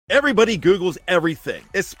Everybody Googles everything,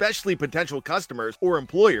 especially potential customers or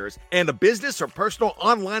employers, and a business or personal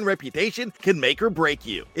online reputation can make or break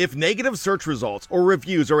you. If negative search results or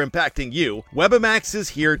reviews are impacting you, Webamax is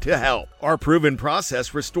here to help. Our proven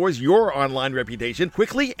process restores your online reputation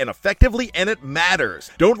quickly and effectively, and it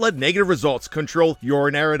matters. Don't let negative results control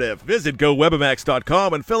your narrative. Visit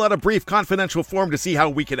GoWebamax.com and fill out a brief confidential form to see how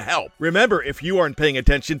we can help. Remember, if you aren't paying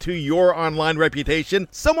attention to your online reputation,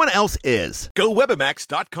 someone else is.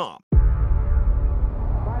 GoWebamax.com.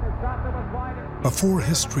 Before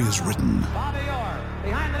history is written,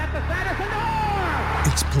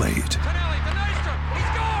 it's played.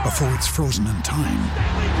 Before it's frozen in time,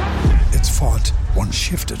 it's fought one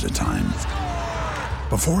shift at a time.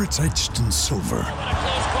 Before it's etched in silver,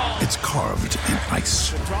 it's carved in ice.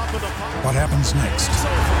 What happens next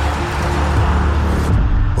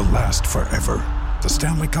will last forever. The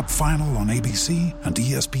Stanley Cup Final on ABC and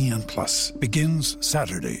ESPN Plus begins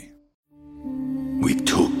Saturday. We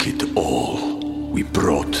took it all. We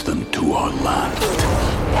brought them to our land.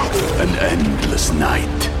 An endless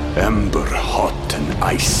night, ember hot and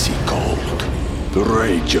icy cold. The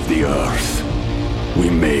rage of the earth.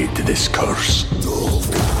 We made this curse.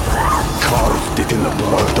 Carved it in the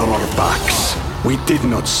blood on our backs. We did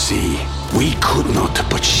not see. We could not,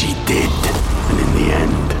 but she did. And in the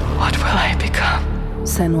end... What will I become?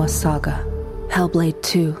 Senua's Saga. Hellblade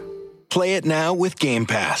 2. Play it now with Game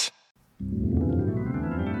Pass.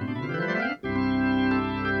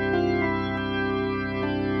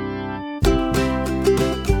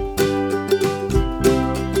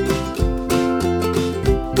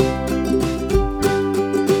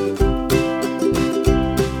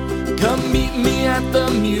 Come meet me at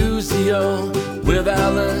the Museo with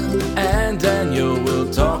Alan and Daniel.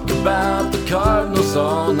 We'll talk about the Cardinals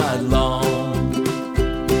all night long.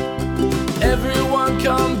 Everyone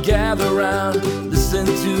come gather round, listen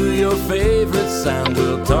to your favorite sound.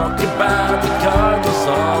 We'll talk about the Cardinals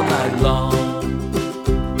all night long.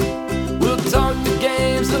 We'll talk the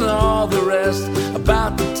games and all the rest,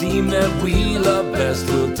 about the team that we love best.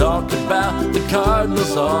 We'll talk about the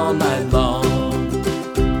Cardinals all night long.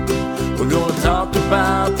 We're gonna talk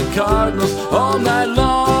about the Cardinals all night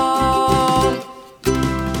long.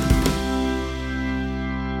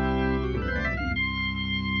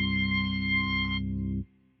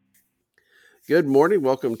 Good morning.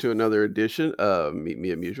 Welcome to another edition of Meet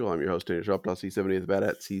Me at Mutual. I'm your host, Daniel Shoptaw, C70 at the bat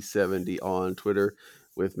at C70 on Twitter.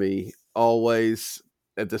 With me always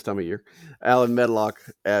at this time of year, Alan Medlock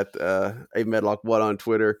at A Medlock1 on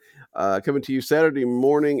Twitter. Coming to you Saturday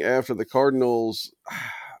morning after the Cardinals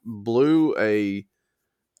blew a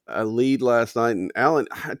lead last night. And Alan,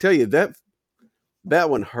 I tell you, that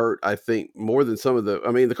one hurt, I think, more than some of the...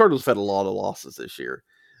 I mean, the Cardinals have had a lot of losses this year,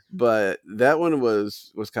 but that one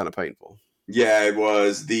was kind of painful. Yeah, it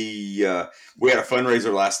was. We had a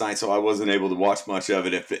fundraiser last night, so I wasn't able to watch much of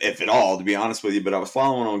it, if at all, to be honest with you. But I was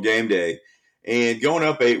following on game day and going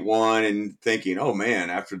up 8-1 and thinking, oh man,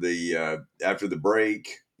 after the break,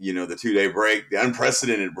 the 2-day break, the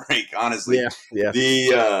unprecedented break, honestly.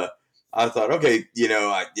 Yeah. I thought, okay,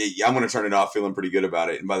 I'm going to turn it off, feeling pretty good about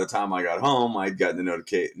it. And by the time I got home, I'd gotten the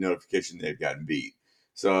notification they'd gotten beat.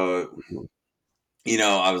 So,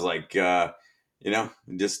 I was like,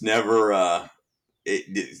 just never,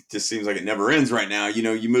 it just seems like it never ends right now.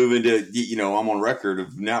 You move into, I'm on record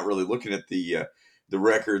of not really looking at the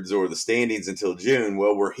records or the standings until June.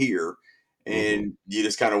 Well, we're here, and you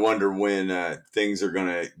just kind of wonder when things are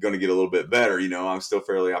gonna get a little bit better. I'm still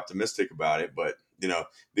fairly optimistic about it, but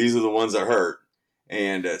these are the ones that hurt,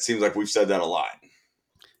 and it seems like we've said that a lot.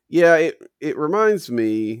 Yeah, it reminds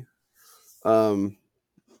me a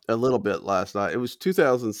little bit last night. It was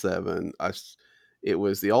 2007. It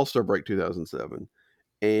was the All-Star break 2007.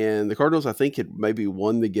 And the Cardinals, I think, had maybe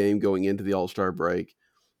won the game going into the All-Star break.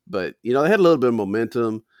 But, they had a little bit of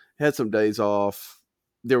momentum, had some days off.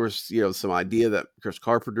 There was, some idea that Chris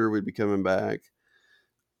Carpenter would be coming back.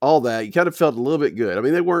 All that. You kind of felt a little bit good. I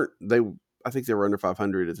mean, I think they were under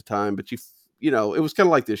 500 at the time. But, it was kind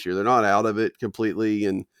of like this year. They're not out of it completely.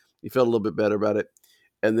 And you felt a little bit better about it.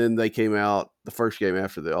 And then they came out the first game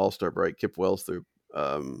after the All-Star break. Kip Wells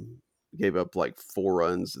gave up like 4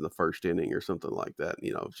 runs in the first inning or something like that.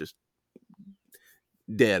 It was just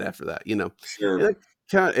dead after that, Sure.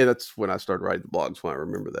 And that's when I started writing the blogs, when I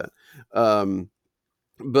remember that.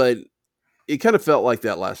 But it kind of felt like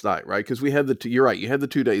that last night, right? Because we had you're right, you had the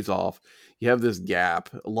 2 days off. You have this gap,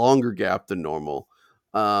 a longer gap than normal.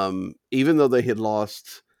 Even though they had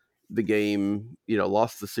lost the game,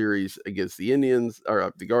 lost the series against the Indians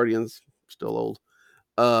or the Guardians, still old.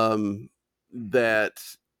 That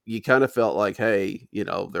you kind of felt like, hey,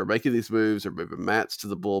 they're making these moves. They're moving Matz to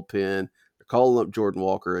the bullpen. They're calling up Jordan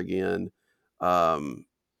Walker again. They're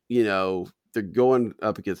going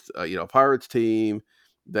up against a Pirates team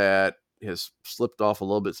that has slipped off a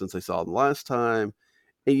little bit since they saw them last time,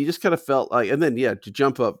 and you just kind of felt like, and then to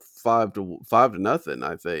jump up 5-0,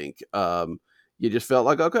 I think you just felt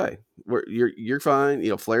like, okay, you're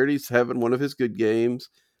fine. Flaherty's having one of his good games.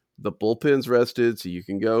 The bullpen's rested, so you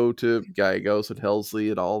can go to Gallegos and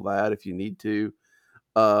Helsley and all that if you need to.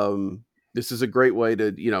 This is a great way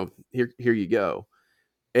to, here you go.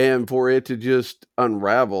 And for it to just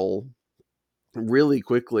unravel really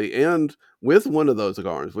quickly, and with one of those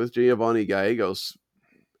arms, with Giovanni Gallegos,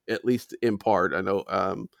 at least in part, I know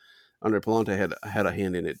Andre Palante had a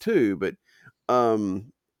hand in it too, but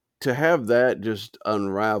to have that just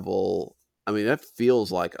unravel, I mean, that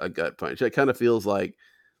feels like a gut punch. It kind of feels like,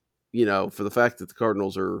 for the fact that the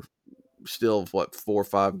Cardinals are still 4 or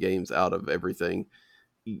 5 games out of everything,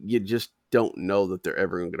 you just don't know that they're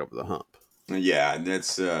ever going to get over the hump. Yeah, and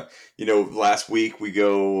that's last week we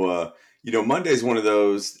go. Monday's one of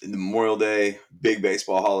those, the Memorial Day, big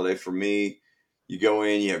baseball holiday for me. You go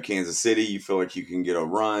in, you have Kansas City, you feel like you can get a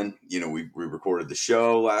run. We recorded the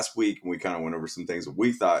show last week and we kind of went over some things that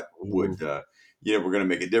we thought would, we're going to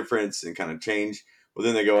make a difference and kind of change. Well,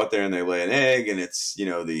 then they go out there and they lay an egg, and it's,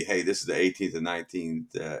 hey, this is the 18th and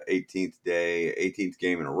 19th, 18th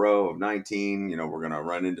game in a row of 19. We're going to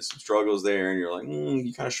run into some struggles there. And you're like,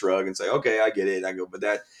 you kind of shrug and say, okay, I get it. I go, but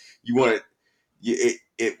that you want it.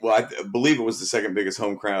 Well, I believe it was the second biggest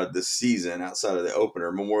home crowd this season outside of the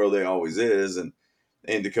opener. Memorial Day always is. And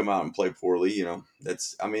to come out and play poorly,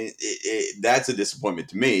 that's a disappointment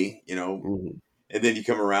to me, And then you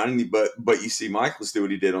come around and but you see Michaelis do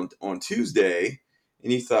what he did on Tuesday.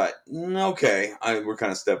 And you thought, okay, we're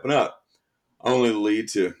kind of stepping up. Only to lead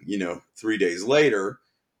to, 3 days later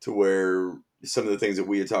to where some of the things that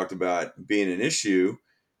we had talked about being an issue,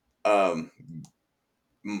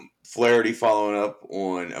 Flaherty following up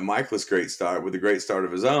on a Michaelis great start with a great start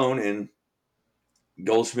of his own, and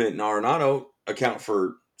Goldschmidt and Arenado account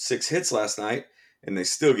for 6 hits last night, and they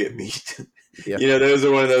still get beat. Yeah. Those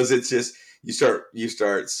are one of those. It's just you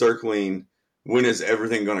start circling. When is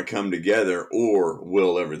everything going to come together, or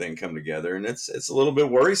will everything come together? And it's a little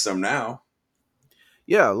bit worrisome now.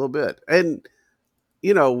 Yeah, a little bit. And,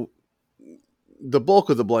 the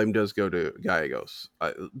bulk of the blame does go to Gallegos.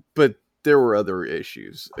 But there were other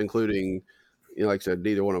issues, including, like I said,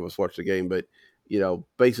 neither one of us watched the game, but,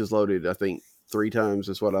 bases loaded, I think 3 times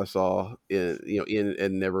is what I saw in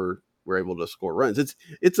and never were able to score runs. It's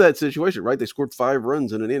that situation, right? They scored 5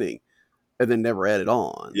 runs in an inning and then never added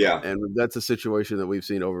on. Yeah. And that's a situation that we've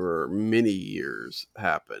seen over many years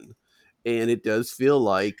happen. And it does feel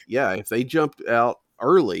like, if they jumped out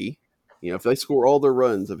early, if they score all their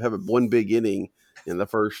runs of having one big inning in the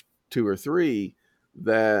first 2 or 3,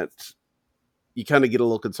 that you kind of get a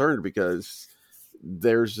little concerned because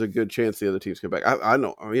there's a good chance the other teams come back. I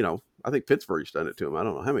know, I think Pittsburgh's done it to them. I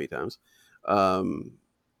don't know how many times.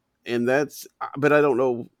 And but I don't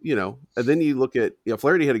know, and then you look at,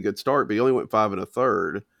 Flaherty had a good start, but he only went 5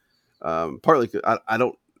 1/3. Partly, I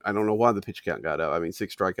don't know why the pitch count got up. I mean,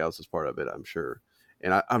 6 strikeouts is part of it, I'm sure.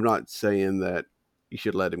 And I'm not saying that you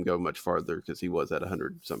should let him go much farther because he was at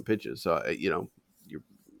 100-some pitches. So, you're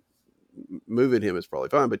moving him is probably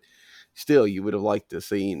fine, but still, you would have liked to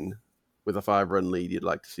seen with a 5-run lead, you'd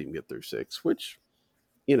like to see him get through 6, which,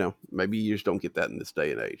 maybe you just don't get that in this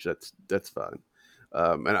day and age. That's fine.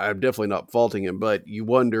 And I'm definitely not faulting him, but you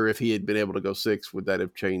wonder if he had been able to go 6, would that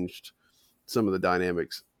have changed some of the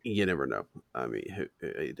dynamics? You never know. I mean,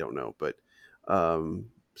 you don't know. But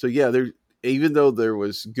so yeah, even though there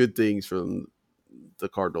was good things from the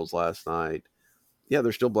Cardinals last night,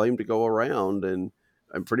 there's still blame to go around, and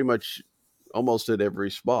I'm pretty much almost at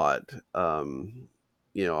every spot.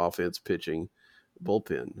 Offense, pitching,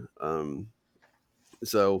 bullpen.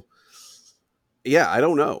 So. Yeah, I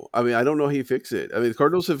don't know. I mean, I don't know how you fix it. I mean, the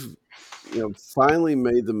Cardinals have, finally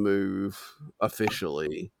made the move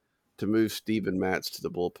officially to move Steven Matz to the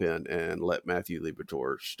bullpen and let Matthew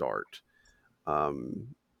Liberatore start.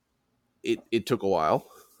 It took a while.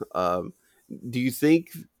 Do you think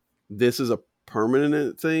this is a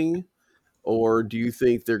permanent thing, or do you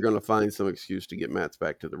think they're going to find some excuse to get Matz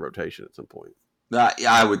back to the rotation at some point?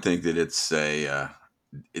 I would think that it's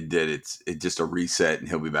it's just a reset, and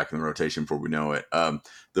he'll be back in the rotation before we know it.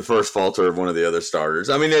 The first falter of one of the other starters.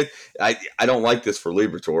 I mean, I don't like this for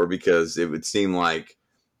Liberatore because it would seem like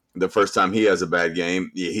the first time he has a bad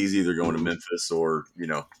game, he's either going to Memphis or you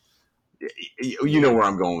know where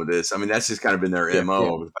I'm going with this. I mean, that's just kind of been their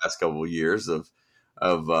MO over the past couple of years of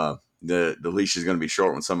the leash is going to be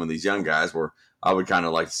short with some of these young guys. Where I would kind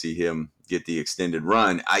of like to see him get the extended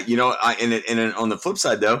run. And on the flip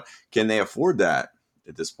side, though, can they afford that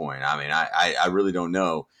at this point? I mean, I really don't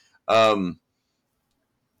know.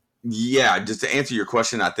 Yeah, just to answer your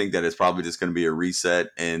question, I think that it's probably just going to be a reset,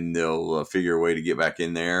 and they'll figure a way to get back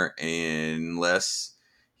in there, unless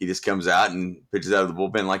he just comes out and pitches out of the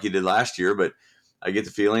bullpen like he did last year. But I get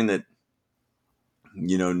the feeling that,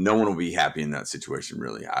 no one will be happy in that situation,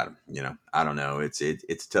 really. I don't know. It's a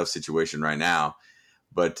tough situation right now.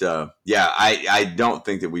 But, I don't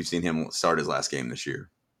think that we've seen him start his last game this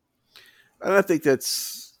year. And I think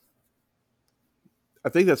that's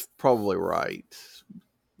probably right.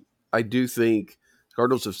 I do think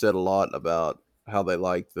Cardinals have said a lot about how they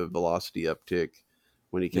like the velocity uptick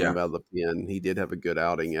when he came out of the pen. He did have a good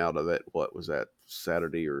outing out of it. What was that,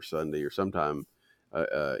 Saturday or Sunday or sometime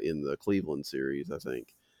in the Cleveland series, I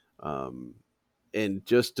think. And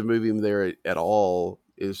just to move him there at all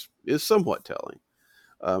is somewhat telling.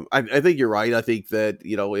 I think you're right. I think that,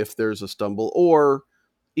 if there's a stumble or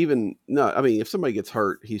even if somebody gets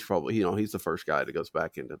hurt, he's probably, he's the first guy that goes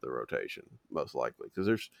back into the rotation, most likely, because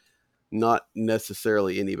there's not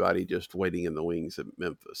necessarily anybody just waiting in the wings at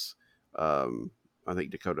Memphis. I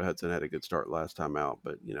think Dakota Hudson had a good start last time out,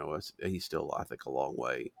 but he's still, I think, a long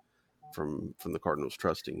way from the Cardinals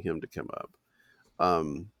trusting him to come up.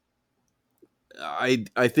 I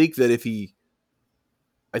think that if he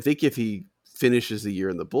finishes the year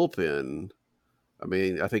in the bullpen, I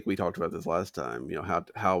mean, I think we talked about this last time.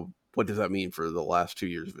 What does that mean for the last 2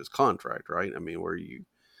 years of his contract, right? I mean, what are you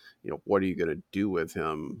going to do with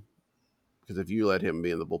him? Because if you let him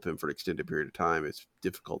be in the bullpen for an extended period of time, it's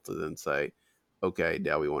difficult to then say, okay,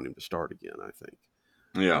 now we want him to start again, I think.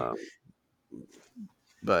 Yeah.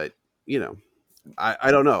 But,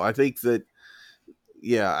 I don't know. I think that,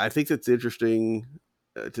 I think that's interesting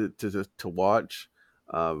to watch.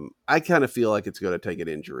 I kind of feel like it's going to take an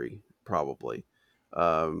injury, probably.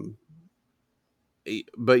 But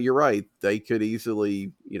you're right. They could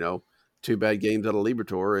easily, 2 bad games out of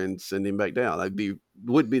Liberatore and send him back down.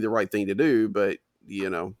 Would be the right thing to do, but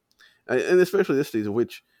and especially this season,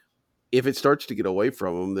 which if it starts to get away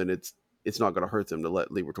from him, then it's not going to hurt them to let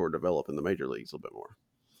Liberatore develop in the major leagues a little bit more.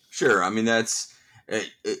 Sure. I mean, that's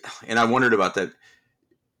and I wondered about that.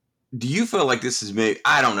 Do you feel like this is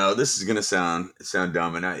I don't know. This is going to sound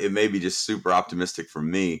dumb, and it may be just super optimistic for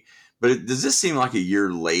me. But does this seem like a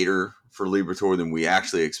year later for Liberatore than we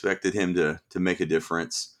actually expected him to make a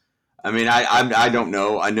difference? I mean, I don't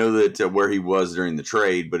know. I know that where he was during the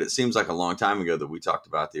trade, but it seems like a long time ago that we talked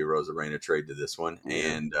about the Arozarena trade to this one,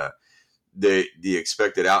 and the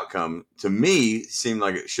expected outcome to me seemed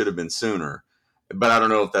like it should have been sooner. But I don't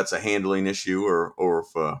know if that's a handling issue or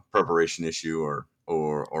if a preparation issue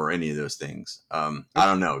or any of those things. I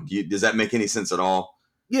don't know. Does that make any sense at all?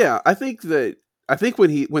 Yeah, I think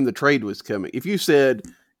when the trade was coming, if you said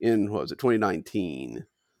in 2019,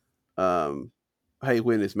 hey,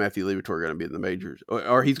 when is Matthew Liberatore going to be in the majors,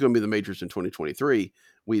 or he's going to be in the majors in 2023?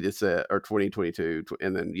 We'd have said, or 2022,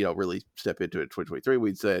 and then really step into it in 2023.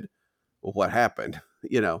 We'd said, well, what happened?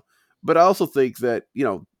 But I also think that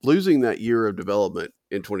losing that year of development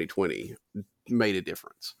in 2020 made a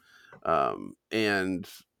difference. And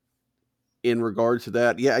in regards to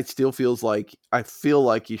that, it still feels like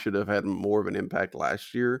he should have had more of an impact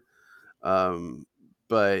last year.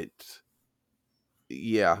 But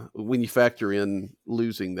when you factor in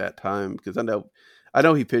losing that time, because I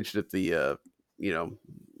know he pitched at the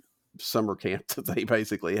summer camp that they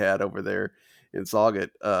basically had over there in Sauget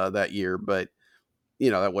that year, but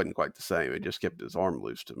that wasn't quite the same. It just kept his arm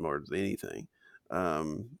loose more than anything.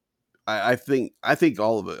 I think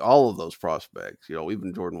all of those prospects,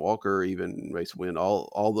 even Jordan Walker, even Mason Wynn,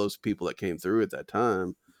 all those people that came through at that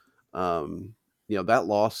time, that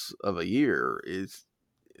loss of a year is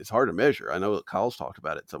hard to measure. I know that Kyle's talked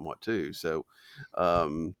about it somewhat too. So,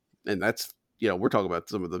 and that's, we're talking about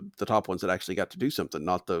some of the top ones that actually got to do something,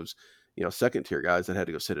 not those, second tier guys that had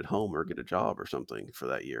to go sit at home or get a job or something for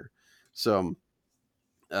that year. So,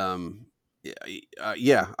 I mean,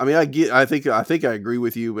 I think I agree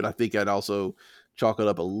with you, but I think I'd also chalk it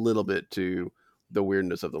up a little bit to the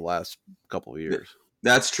weirdness of the last couple of years.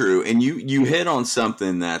 That's true. And you hit on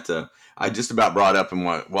something that I just about brought up, and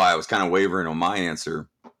why I was kind of wavering on my answer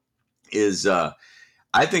is I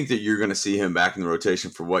think that you're going to see him back in the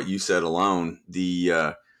rotation for what you said alone.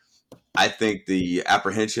 I think the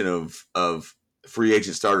apprehension of free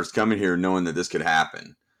agent starters coming here knowing that this could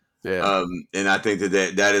happen. Yeah. And I think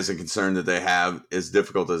that is a concern that they have, as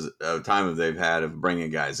difficult as a time they've had of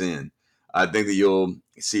bringing guys in. I think that you'll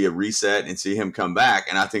see a reset and see him come back,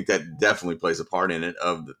 and I think that definitely plays a part in it.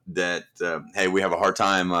 Of that, hey, we have a hard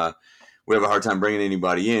time. We have a hard time bringing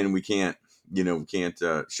anybody in. We can't, we can't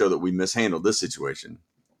show that we mishandled this situation.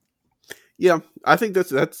 Yeah, I think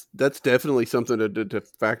that's definitely something to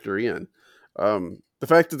factor in. The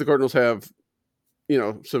fact that the Cardinals have,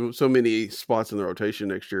 so many spots in the rotation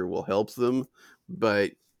next year will help them,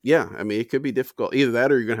 but yeah, I mean, it could be difficult. Either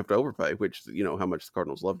that, or you're gonna have to overpay, which how much the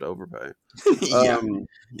Cardinals love to overpay.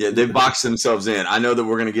 Yeah, they've boxed themselves in. I know that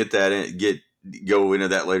we're gonna go into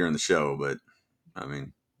that later in the show, but I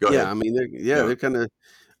mean, go ahead. I mean, they're kind of.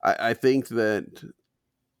 I think that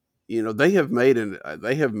they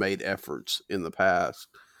have made efforts in the past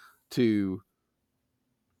to.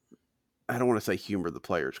 I don't want to say humor the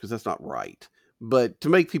players because that's not right, but to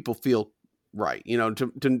make people feel right,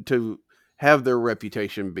 to have their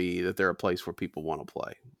reputation be that they're a place where people want to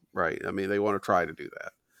play, right? I mean, they want to try to do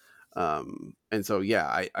that, and so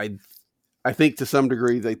I think to some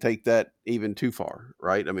degree they take that even too far,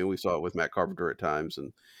 right? I mean, we saw it with Matt Carpenter at times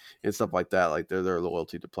and stuff like that, like their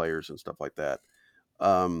loyalty to players and stuff like that.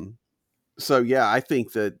 So yeah, I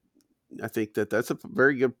think that that's a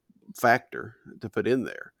very good factor to put in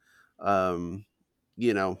there.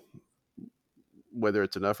 You know, whether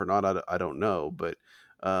it's enough or not, I don't know, but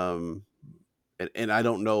and I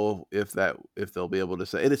don't know if they'll be able to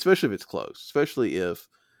say, and especially if it's close, especially if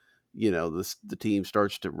the team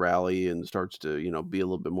starts to rally and starts to be a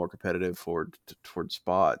little bit more competitive toward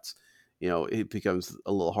spots. It becomes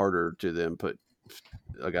a little harder to then put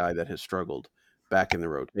a guy that has struggled back in the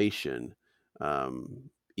rotation,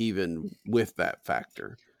 even with that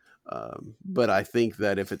factor. But I think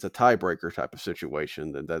that if it's a tiebreaker type of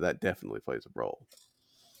situation, then that definitely plays a role.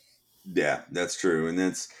 Yeah, that's true, and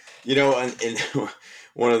that's and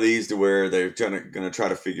one of these to where they're going to try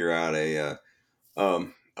to figure out a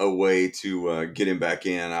way to get him back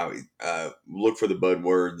in. I look for the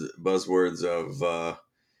buzzwords of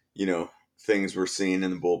things we're seeing in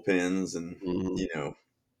the bullpens, and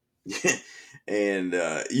and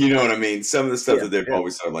you know what I mean. Some of the stuff that they've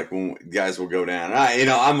always said, like when guys will go down.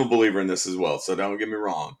 I'm a believer in this as well, so don't get me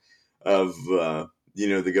wrong. Of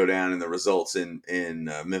they go down and the results in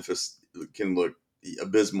Memphis can look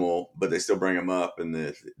abysmal, but they still bring them up, and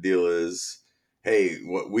the deal is, hey,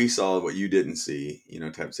 what we saw, what you didn't see,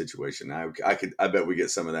 type of situation. I bet we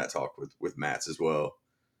get some of that talk with Matz as well.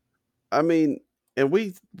 I mean, and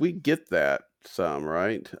we get that some,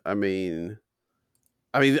 right? I mean,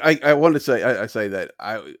 I want to say, I say that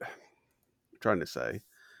I'm trying to say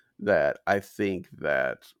that I think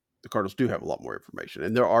that the Cardinals do have a lot more information,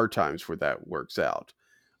 and there are times where that works out.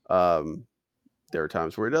 There are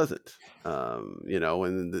times where it doesn't,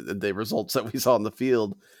 and the results that we saw in the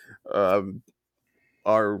field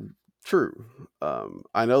are true.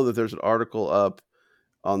 I know that there's an article up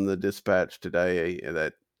on the Dispatch today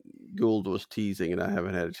that Gould was teasing, and I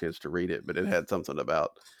haven't had a chance to read it, but it had something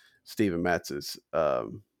about Steven Matz's,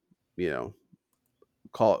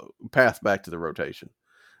 path back to the rotation.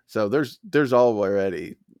 So there's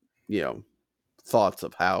already, thoughts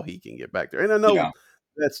of how he can get back there, and I know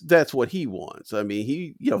that's what he wants. I mean,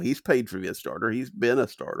 he's paid to be a starter. He's been a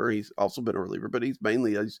starter. He's also been a reliever, but he's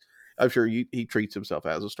mainly, I'm sure he treats himself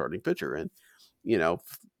as a starting pitcher, and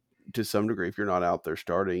to some degree, if you're not out there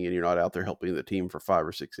starting and you're not out there helping the team for 5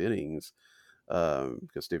 or 6 innings,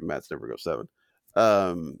 because Steven Matz never goes 7,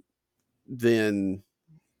 then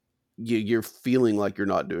you're feeling like you're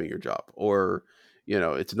not doing your job, or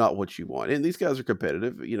it's not what you want. And these guys are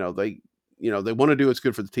competitive. They want to do what's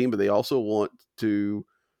good for the team, but they also want to.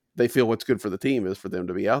 They feel what's good for the team is for them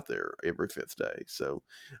to be out there every 5th day. So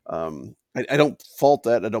I don't fault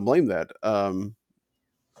that. I don't blame that.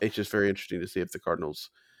 It's just very interesting to see if the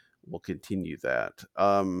Cardinals will continue that.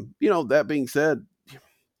 That being said,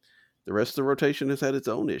 the rest of the rotation has had its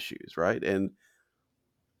own issues, right? And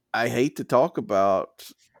I hate to talk about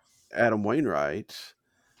Adam Wainwright,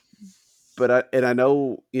 but I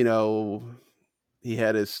know, he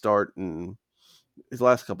had his start, and his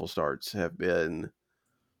last couple starts have been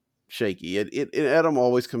shaky. And Adam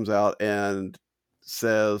always comes out and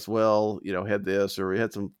says, well, had this, or he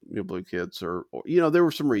had some blue kids, or there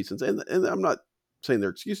were some reasons, and I'm not saying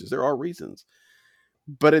they're excuses. There are reasons,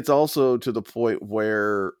 but it's also to the point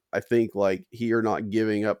where I think like you're not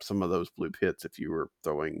giving up some of those blue hits if you were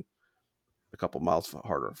throwing a couple miles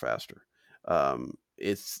harder or faster.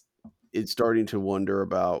 It's starting to wonder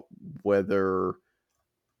about whether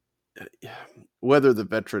the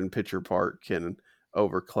veteran pitcher part can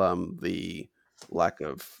overcome the lack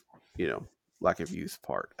of youth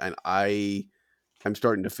part, and I'm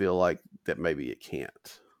starting to feel like that maybe it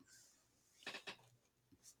can't.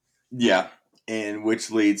 Yeah, and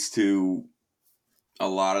which leads to a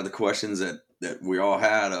lot of the questions that we all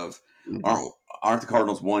had of aren't the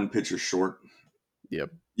Cardinals one pitcher short?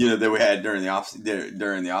 Yep. That we had during the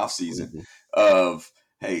off season of,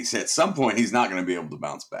 hey, at some point he's not going to be able to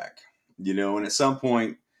bounce back. And at some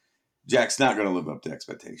point Jack's not going to live up to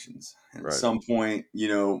expectations. And Right. at some point,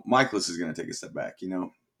 Michaelis is going to take a step back.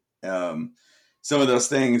 Some of those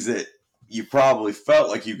things that you probably felt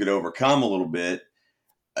like you could overcome a little bit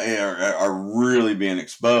are really being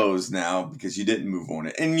exposed now because you didn't move on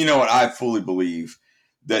it. And you know what? I fully believe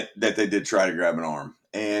that they did try to grab an arm,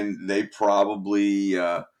 and they probably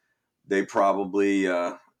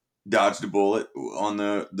dodged a bullet on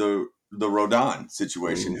the Rodon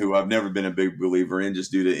situation, who I've never been a big believer in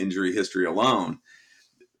just due to injury history alone.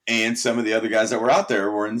 And some of the other guys that were out there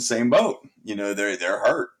were in the same boat. They're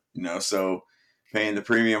hurt. So paying the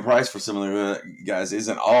premium price for some of the guys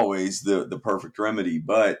isn't always the perfect remedy,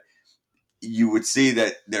 but you would see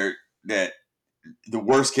that the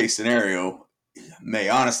worst case scenario may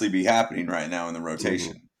honestly be happening right now in the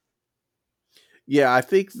rotation. Yeah, I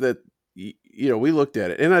think that we looked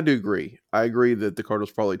at it, and I do agree. I agree that the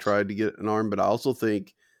Cardinals probably tried to get an arm, but I also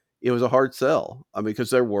think it was a hard sell. I mean, because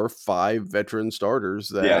there were 5 veteran starters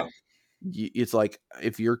that it's like,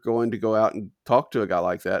 if you're going to go out and talk to a guy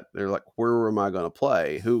like that, they're like, where am I going to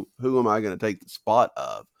play? Who am I going to take the spot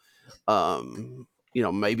of?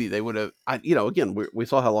 Maybe they would have, again, we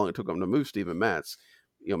saw how long it took them to move Steven Matz.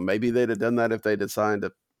 Maybe they'd have done that if they'd have signed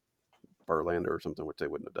a Verlander or something, which they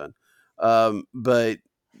wouldn't have done. But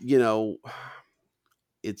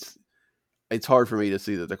it's hard for me to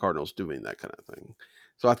see that the Cardinals doing that kind of thing.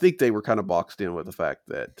 So I think they were kind of boxed in with the fact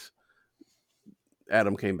that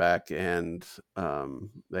Adam came back and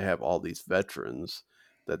they have all these veterans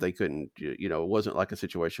that they couldn't, it wasn't like a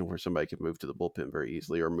situation where somebody could move to the bullpen very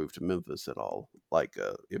easily or move to Memphis at all, like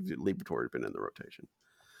if Liberatore had been in the rotation.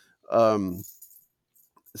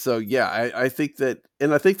 So yeah, I think that,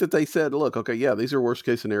 and I think that they said, look, okay, yeah, these are worst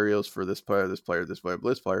case scenarios for this player, this player, this player,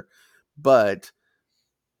 this player, but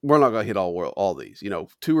we're not going to hit all these.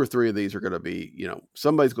 2 or 3 of these are going to be,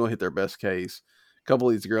 somebody's going to hit their best case. A couple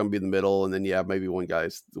of these are going to be in the middle, and then maybe one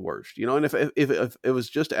guy's the worst. And if it was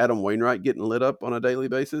just Adam Wainwright getting lit up on a daily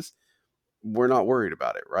basis, we're not worried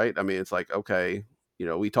about it, right? I mean, it's like, okay,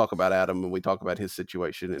 we talk about Adam and we talk about his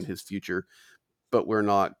situation and his future, but we're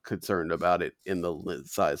not concerned about it in the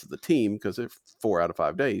size of the team, because if 4 out of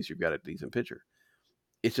 5 days you've got a decent pitcher.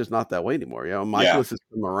 It's just not that way anymore. Michaelis has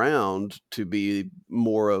come around to be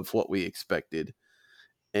more of what we expected,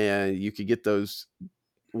 and you could get those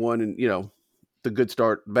the good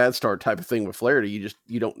start, bad start type of thing with Flaherty.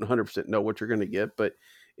 You don't 100% know what you're going to get, but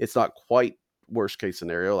it's not quite worst case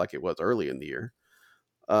scenario like it was early in the year.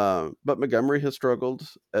 But Montgomery has struggled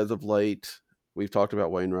as of late. We've talked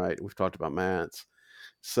about Wainwright. We've talked about Matz.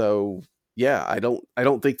 So yeah, I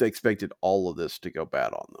don't think they expected all of this to go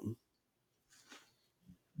bad on them.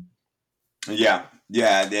 Yeah.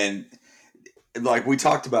 And like we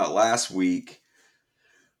talked about last week,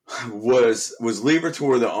 was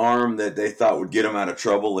Liberatore the arm that they thought would get him out of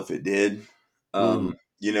trouble if it did? I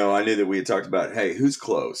knew that we had talked about, hey, who's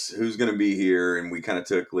close? Who's going to be here? And we kind of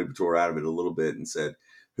took Liberatore out of it a little bit and said,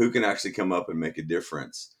 who can actually come up and make a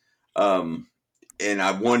difference? And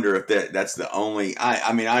I wonder if that's the only.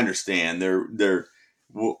 I mean, I understand they're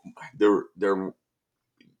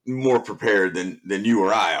more prepared than you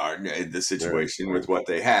or I are in the situation with what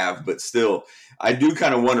they have, but still, I do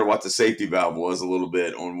kind of wonder what the safety valve was a little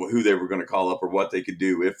bit on who they were going to call up or what they could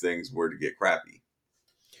do if things were to get crappy.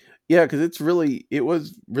 Yeah, because it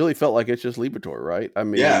was really felt like it's just Liberatore, right? I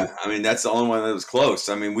mean, that's the only one that was close.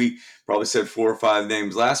 I mean, we probably said 4 or 5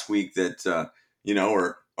 names last week that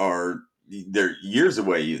are they're years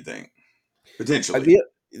away. You think potentially?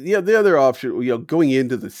 The other option, going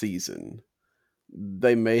into the season,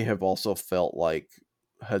 they may have also felt like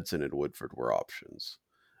Hudson and Woodford were options.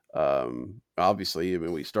 Obviously, I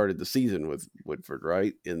mean, we started the season with Woodford,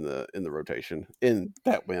 right, in the rotation, and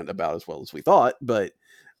that went about as well as we thought. But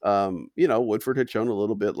Woodford had shown a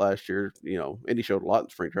little bit last year, and he showed a lot in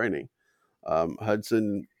spring training.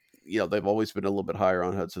 Hudson, they've always been a little bit higher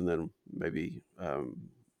on Hudson than maybe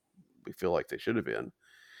we feel like they should have been.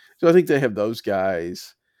 So I think they have those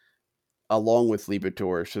guys along with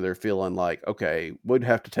Liberatore, so they're feeling like, okay, would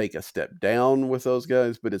have to take a step down with those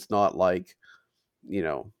guys, but it's not like,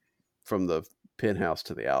 from the penthouse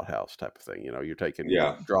to the outhouse type of thing. You're taking,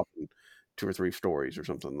 dropping 2 or 3 stories or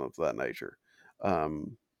something of that nature.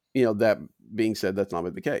 That being said, that's not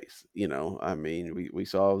been the case. I mean, we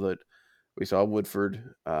saw Woodford.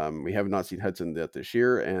 We have not seen Hudson yet this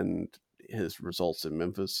year, and his results in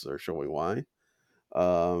Memphis are showing why.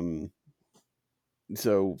 So,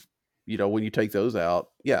 when you take those out,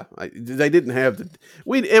 yeah, they didn't have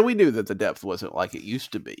we knew that the depth wasn't like it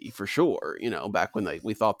used to be for sure. Back when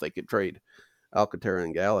we thought they could trade Alcantara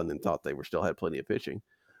and Gallen and thought they still had plenty of pitching.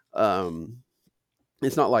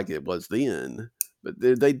 It's not like it was then, but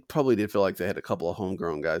they probably did feel like they had a couple of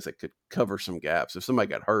homegrown guys that could cover some gaps if somebody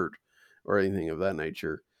got hurt or anything of that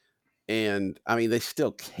nature. And I mean, they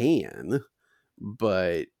still can,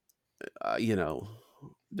 but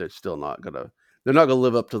they're still not gonna. They're not gonna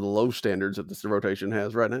live up to the low standards that this rotation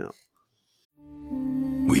has right now.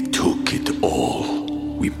 We took it all.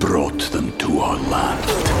 We brought them to our land.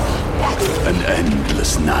 An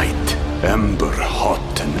endless night, ember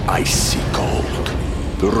hot and icy cold.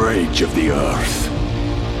 The rage of the earth.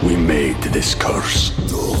 We made this curse.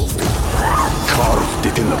 Carved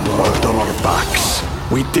it in the blood on our backs.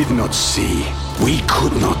 We did not see. We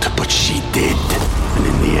could not, but she did. And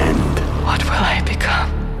in the end... What will I become?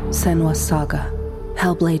 Senua's Saga.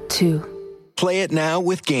 Hellblade 2. Play it now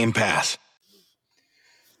with Game Pass.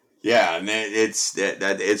 Yeah, and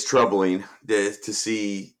it's troubling to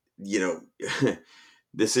see,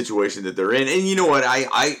 the situation that they're in. And you know what?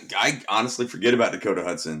 I honestly forget about Dakota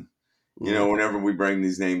Hudson, whenever we bring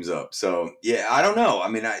these names up. So, yeah, I don't know. I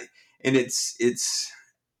mean,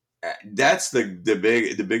 that's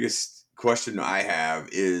the biggest question I have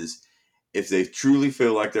is if they truly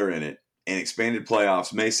feel like they're in it, and expanded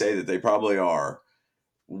playoffs may say that they probably are,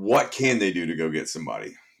 what can they do to go get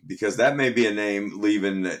somebody? Because that may be a name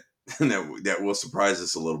leaving that will surprise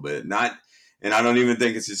us a little bit. And I don't even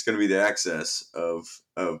think it's just going to be the excess of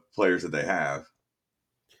players that they have.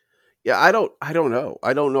 Yeah, I don't know.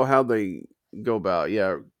 I don't know how they go about.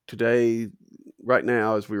 Yeah, today, right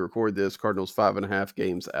now, as we record this, Cardinals 5.5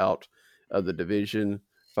 games out of the division,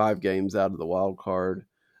 5 games out of the wild card,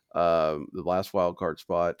 the last wild card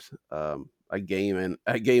spot, a game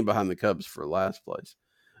behind the Cubs for last place.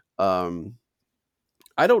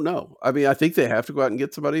 I don't know. I mean, I think they have to go out and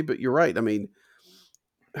get somebody, but you're right. I mean,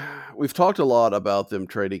 we've talked a lot about them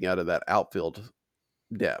trading out of that outfield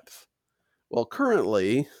depth. Well,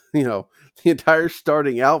 currently, the entire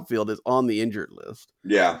starting outfield is on the injured list.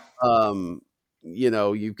 Yeah.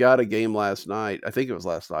 You've got a game last night, I think it was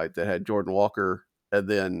last night, that had Jordan Walker and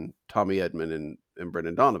then Tommy Edman and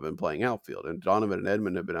Brendan Donovan playing outfield. And Donovan and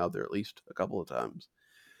Edman have been out there at least a couple of times.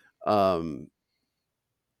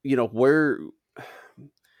 Where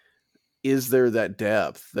is there that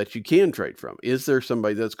depth that you can trade from? Is there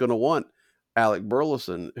somebody that's going to want Alec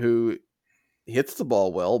Burleson, who hits the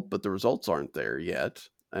ball well, but the results aren't there yet?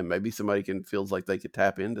 And maybe somebody feels like they could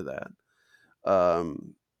tap into that.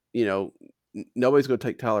 Nobody's going to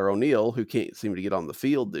take Tyler O'Neill, who can't seem to get on the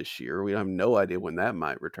field this year. We have no idea when that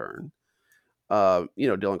might return.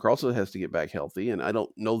 Dylan Carlson has to get back healthy, and I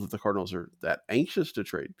don't know that the Cardinals are that anxious to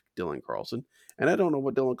trade Dylan Carlson. And I don't know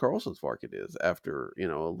what Dylan Carlson's market is after, a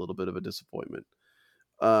little bit of a disappointment.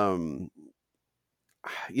 What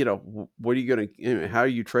are you going to, how are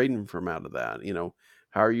you trading from out of that?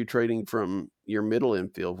 How are you trading from your middle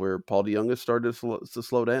infield where Paul DeJong has started to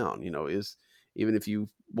slow down? Even if you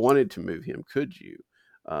wanted to move him, could you?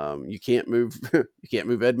 You can't move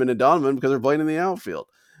Edman and Donovan because they're playing in the outfield.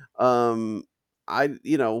 That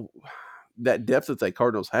depth that the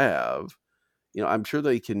Cardinals have, I'm sure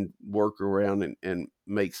they can work around and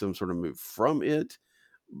make some sort of move from it,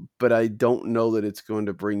 but I don't know that it's going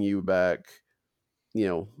to bring you back,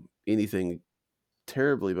 anything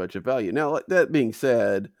terribly much of value. Now, that being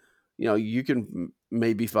said, you can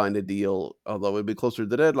maybe find a deal, although it'd be closer to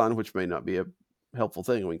the deadline, which may not be a helpful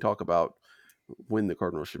thing. We can talk about when the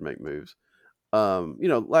Cardinals should make moves.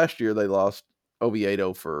 Last year they lost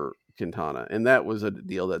Oviedo for Quintana, and that was a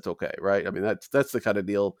deal that's okay, right? I mean, that's the kind of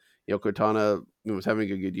deal, Quintana was having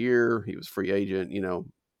a good year. He was free agent,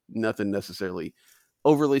 nothing necessarily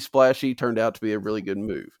overly splashy, turned out to be a really good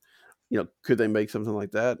move. Could they make something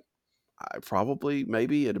like that? Probably,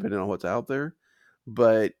 maybe, depending on what's out there.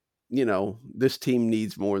 But, this team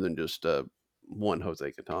needs more than just one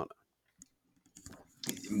Jose Quintana.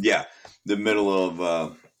 Yeah, the middle of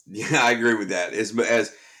I agree with that.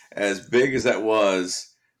 As big as that was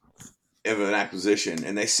of an acquisition,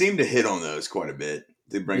 and they seem to hit on those quite a bit.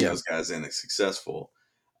 They bring those guys in as successful.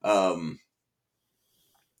 I'm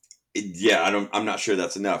not sure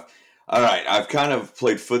that's enough. All right, I've kind of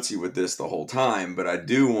played footsie with this the whole time, but I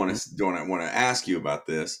do want to ask you about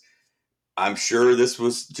this. I'm sure this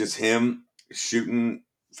was just him shooting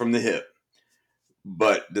from the hip.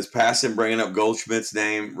 But does passing bringing up Goldschmidt's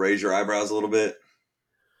name raise your eyebrows a little bit?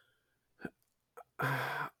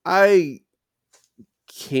 I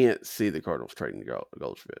can't see the Cardinals trading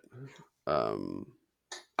Goldschmidt.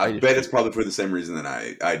 I bet it's probably for the same reason that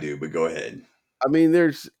I do, but go ahead. I mean,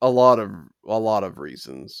 there's a lot of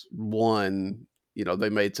reasons. One, they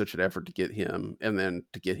made such an effort to get him, and then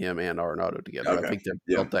to get him and Arenado together. Okay. I think they've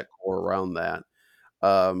Yeah. built that core around that.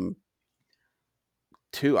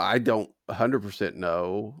 Two, I don't 100%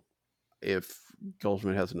 know if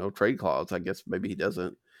Goldschmidt has no trade clause. I guess maybe he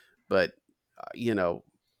doesn't, but I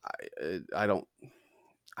don't.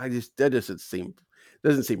 That doesn't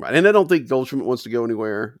seem right, and I don't think Goldschmidt wants to go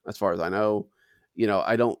anywhere, as far as I know.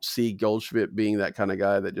 I don't see Goldschmidt being that kind of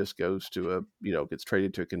guy that just goes to gets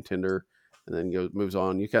traded to a contender and then moves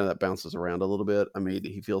on. You kind of that bounces around a little bit. I mean,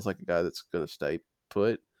 he feels like a guy that's going to stay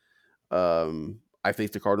put. I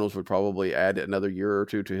think the Cardinals would probably add another year or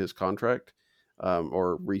two to his contract,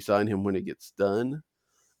 or re-sign him when it gets done.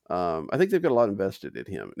 I think they've got a lot invested in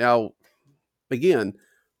him. Now, again,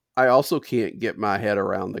 I also can't get my head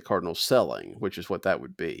around the Cardinals selling, which is what that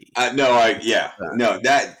would be.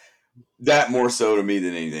 That more so to me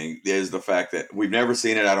than anything is the fact that we've never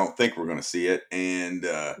seen it. I don't think we're going to see it, and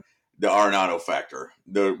the Arenado factor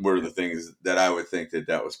were the things that I would think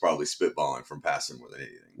that was probably spitballing from passing more than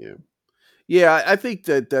anything. Yeah, I think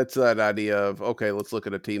that's that idea of, okay, let's look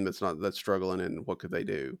at a team that's struggling and what could they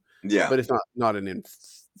do. Yeah, but it's not an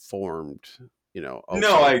informed, No,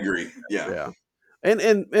 I agree. Yeah.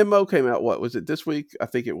 And Mo came out, what was it, this week? I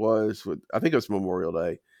think it was Memorial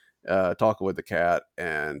Day, talking with the Cat,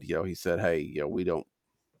 and he said, hey, we don't.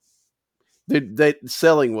 They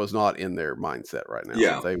selling was not in their mindset right now.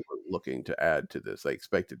 Yeah, they were looking to add to this. They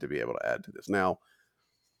expected to be able to add to this. Now,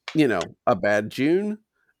 a bad June,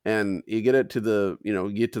 and you get it to the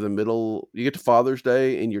you get to the middle, you get to Father's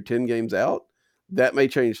Day, and you're 10 games out. That may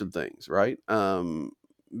change some things, right?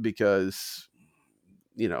 Because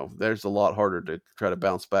there's a lot harder to try to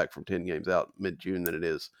bounce back from 10 games out mid-June than it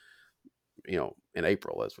is, in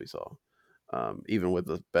April, as we saw, even with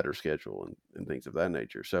a better schedule and things of that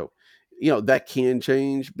nature. So, that can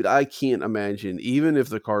change, but I can't imagine, even if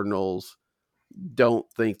the Cardinals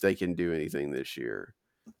don't think they can do anything this year,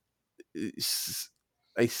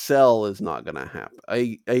 a sell is not going to happen.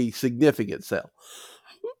 A significant sell.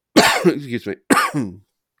 Excuse me.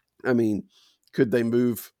 I mean, could they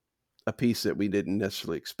move a piece that we didn't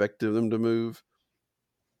necessarily expect them to move?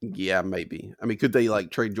 Yeah, maybe. I mean, could they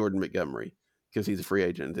trade Jordan Montgomery because he's a free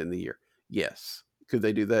agent in the year? Yes. Could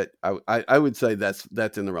they do that? I would say that's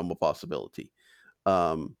in the realm of possibility,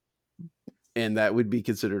 and that would be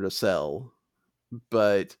considered a sell.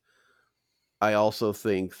 But I also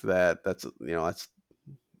think that's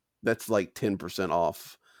like 10%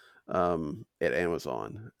 off at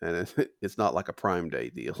Amazon, and it's not like a Prime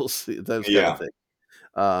Day deals. Those kind of things.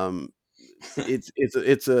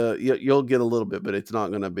 You'll get a little bit, but it's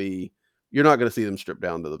not going to be. You're not going to see them strip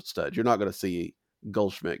down to the studs. You're not going to see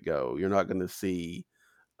Goldschmidt go. You're not going to see,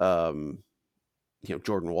 Jordan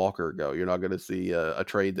Walker go. You're not going to see a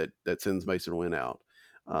trade that sends Mason Wynn out.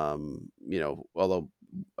 Although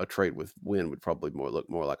a trade with Wynn would probably look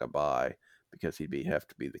more like a buy, because he'd have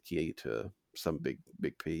to be the key to some big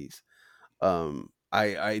piece.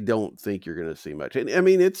 I don't think you're going to see much. And I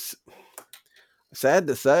mean, it's sad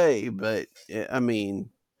to say, but I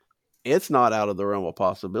mean, it's not out of the realm of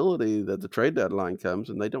possibility that the trade deadline comes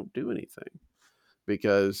and they don't do anything,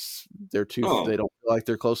 because they don't feel like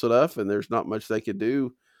they're close enough, and there's not much they could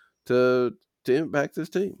do to impact this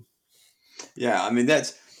team. Yeah, I mean,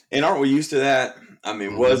 and aren't we used to that? I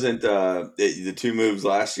mean, wasn't the two moves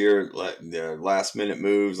last year, the last minute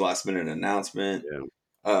moves, last minute announcement?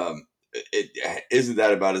 Yeah. Isn't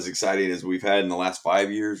that about as exciting as we've had in the last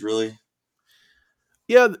 5 years, really?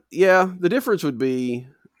 Yeah. The difference would be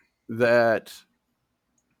that,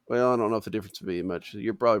 well, I don't know if the difference would be much.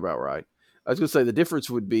 You're probably about right. I was going to say the difference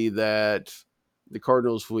would be that the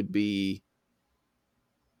Cardinals would be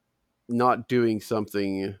not doing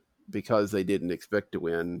something because they didn't expect to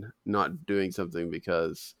win, not doing something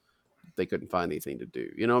because they couldn't find anything to do.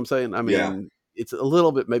 You know what I'm saying? I mean, It's maybe a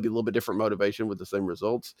little bit different motivation with the same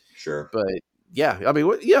results. Sure. But yeah, I mean,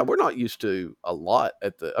 we're not used to a lot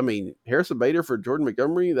Harrison Bader for Jordan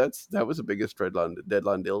Montgomery. That was the biggest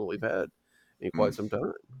deadline deal that we've had in quite some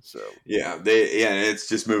time. So and it's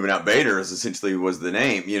just moving out Bader is essentially was the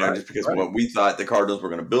name, just because of what we thought the Cardinals were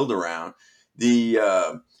going to build around.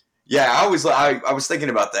 I was thinking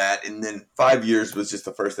about that, and then 5 years was just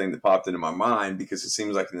the first thing that popped into my mind, because it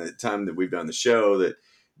seems like in the time that we've done the show that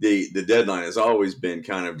the deadline has always been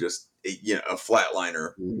kind of just a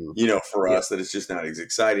flatliner, for us, that it's just not as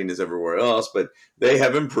exciting as everywhere else. But they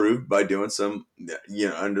have improved by doing some,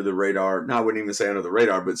 under the radar. No, I wouldn't even say under the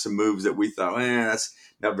radar, but some moves that we thought, that's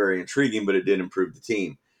not very intriguing, but it did improve the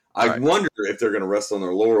team. I wonder if they're going to rest on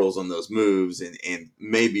their laurels on those moves and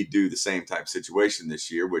maybe do the same type situation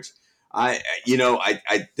this year, which I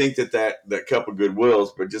think that cup of goodwill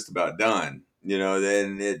is just about done.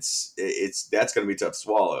 Then that's going to be tough to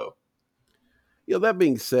swallow. That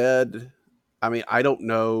being said, I mean, I don't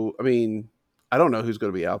know. I mean, I don't know who's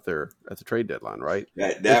going to be out there at the trade deadline, right?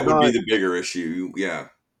 That would be the bigger issue. Yeah.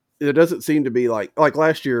 It doesn't seem to be like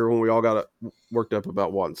last year when we all got worked up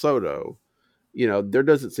about Juan Soto. There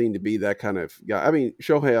doesn't seem to be that kind of guy. I mean,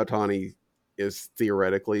 Shohei Ohtani is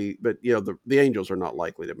theoretically, but the Angels are not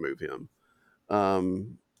likely to move him.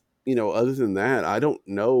 Other than that, I don't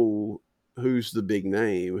know who's the big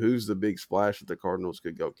name, who's the big splash that the Cardinals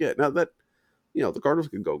could go get. Now that, the Cardinals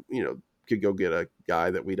could go get a guy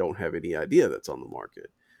that we don't have any idea that's on the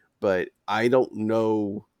market, but I don't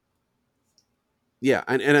know. Yeah.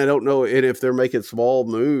 And I don't know. And if they're making small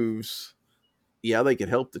moves, yeah, they could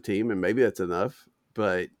help the team, and maybe that's enough,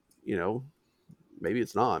 but maybe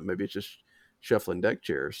it's not. Maybe it's just shuffling deck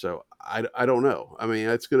chairs. So I don't know. I mean,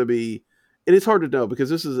 it's going to be, and it's hard to know because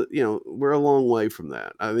this is, we're a long way from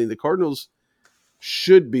that. I mean, the Cardinals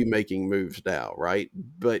should be making moves now, right?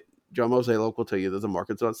 But John Mozeliak will tell you that the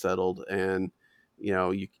market's not settled, and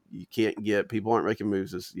you can't get, people aren't making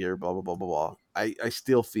moves this year, blah blah blah blah blah. I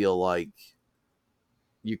still feel like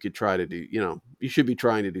you could try to do, you should be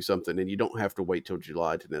trying to do something, and you don't have to wait till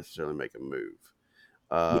July to necessarily make a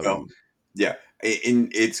move. Yeah.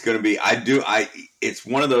 And it's going to be, it's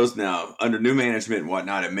one of those now under new management and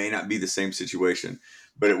whatnot. It may not be the same situation,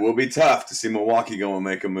 but it will be tough to see Milwaukee go and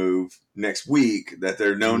make a move next week that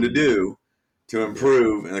they're known to do to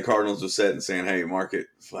improve. And the Cardinals are set and saying, hey, market,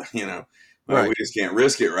 right. We just can't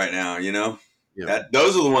risk it right now.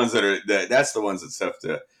 Those are the ones that's the ones that's tough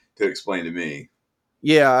to explain to me.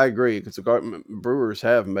 Yeah, I agree, because the Brewers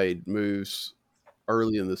have made moves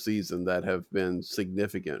early in the season that have been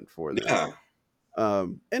significant for them. Yeah.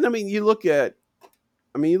 And I mean, you look at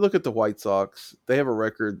the White Sox. They have a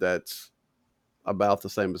record that's about the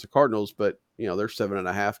same as the Cardinals, but they're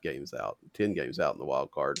 7.5 games out, 10 games out in the wild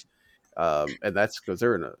card, and that's because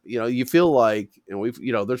they're in a. You feel like, and we've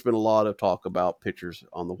there's been a lot of talk about pitchers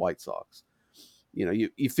on the White Sox.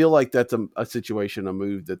 You feel like that's a situation, a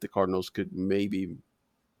move that the Cardinals could maybe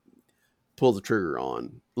pull the trigger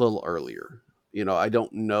on a little earlier. I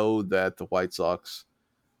don't know that the White Sox,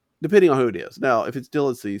 depending on who it is. Now, if it's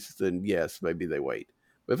Dylan Cease, then yes, maybe they wait.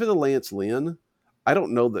 But if it's a Lance Lynn, I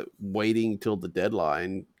don't know that waiting till the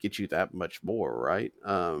deadline gets you that much more, right?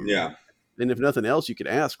 Yeah. And if nothing else, you could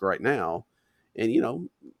ask right now. And,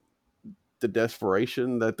 the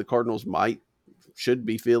desperation that the Cardinals should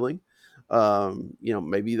be feeling,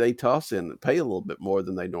 maybe they toss in and pay a little bit more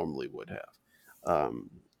than they normally would have.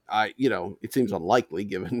 It seems unlikely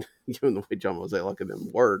given the way John Mozeliak and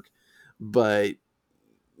them work, but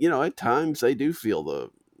at times they do feel a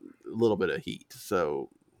little bit of heat. So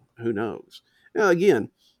who knows? Now, again,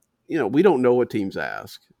 we don't know what teams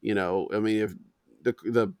ask. I mean, if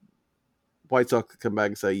the White Sox come back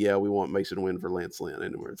and say, yeah, we want Mason Wynn for Lance Lynn,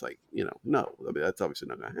 and where it's like, no, I mean, that's obviously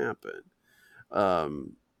not going to happen.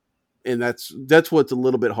 And that's what's a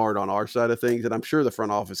little bit hard on our side of things. And I'm sure the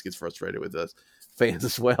front office gets frustrated with us fans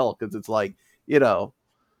as well. Cause it's like,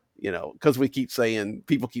 cause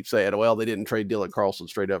people keep saying, well, they didn't trade Dylan Carlson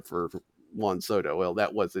straight up for Juan Soto. Well,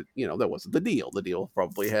 that wasn't the deal. The deal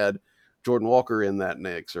probably had Jordan Walker in that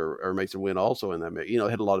mix or Mason Wynn also in that mix. It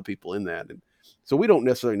had a lot of people in that. And so we don't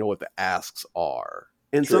necessarily know what the asks are.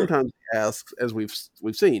 And Sure. Sometimes the asks, as we've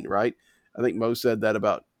seen, right? I think Mo said that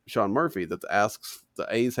about Sean Murphy, that the asks the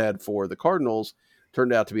A's had for the Cardinals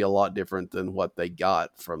turned out to be a lot different than what they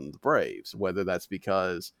got from the Braves, whether that's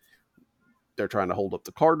because they're trying to hold up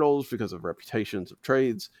the Cardinals because of reputations of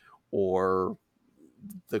trades, or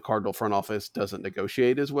the Cardinal front office doesn't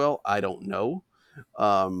negotiate as well. I don't know.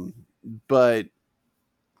 But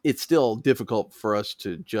it's still difficult for us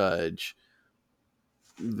to judge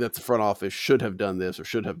that the front office should have done this or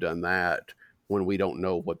should have done that when we don't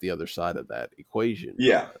know what the other side of that equation is.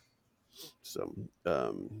 Yeah. So,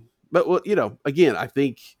 but again, I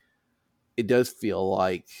think it does feel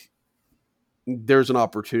like there's an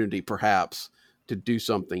opportunity perhaps to do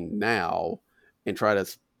something now and try to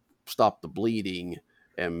stop the bleeding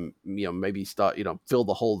and, maybe start, fill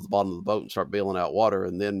the hole at the bottom of the boat and start bailing out water.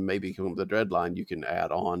 And then maybe come the deadline, you can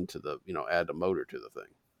add on to the, add a motor to the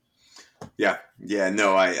thing. Yeah. Yeah.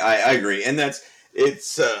 No, I agree. And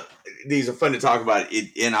these are fun to talk about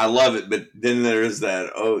and I love it. But then there is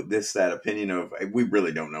that opinion of, we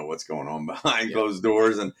really don't know what's going on behind closed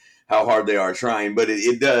doors and how hard they are trying. But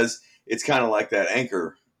it's kind of like that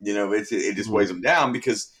anchor, it just weighs them down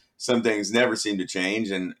because some things never seem to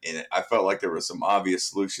change, and I felt like there were some obvious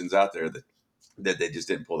solutions out there that they just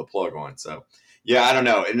didn't pull the plug on. So, yeah, I don't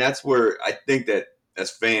know, and that's where I think that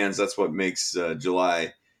as fans, that's what makes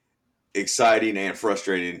July exciting and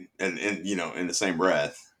frustrating, and in the same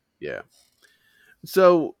breath. Yeah.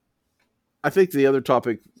 So, I think the other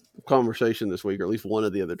topic of conversation this week, or at least one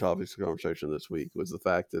of the other topics of conversation this week, was the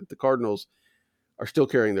fact that the Cardinals are still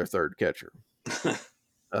carrying their third catcher.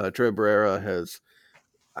 Trey Barrera has,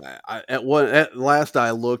 at last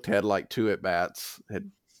I looked, had like 2 at bats, had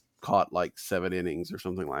caught like 7 innings or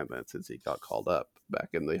something like that since he got called up back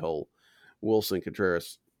in the whole Wilson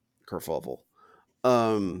Contreras kerfuffle.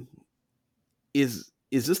 Is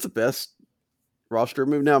this the best roster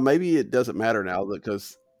move? Now, maybe it doesn't matter now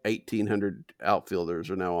because 1,800 outfielders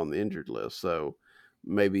are now on the injured list. So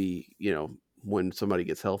maybe, when somebody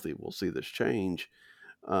gets healthy, we'll see this change.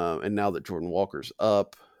 And now that Jordan Walker's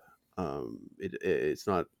up, it's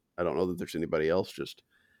not, I don't know that there's anybody else just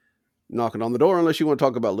knocking on the door, unless you want to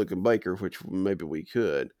talk about Luke and Baker, which maybe we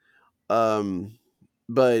could.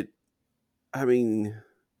 But I mean,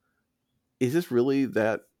 is it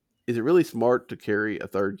really smart to carry a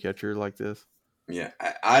third catcher like this? Yeah,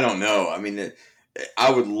 I don't know. I mean,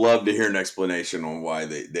 I would love to hear an explanation on why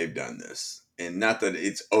they've done this. And not that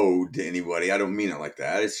it's owed to anybody. I don't mean it like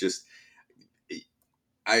that. It's just,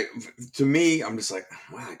 to me, I'm just like,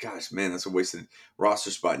 wow, gosh, man, that's a wasted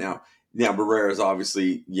roster spot. Now Barrera is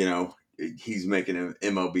obviously, he's making an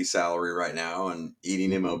MLB salary right now and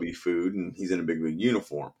eating MLB food, and he's in a big league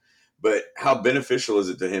uniform. But how beneficial is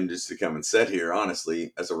it to him just to come and sit here,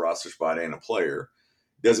 honestly, as a roster spot and a player?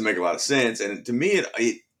 Doesn't make a lot of sense. And to me,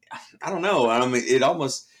 I don't know. I mean, it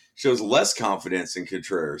almost shows less confidence in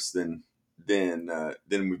Contreras than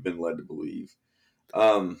we've been led to believe.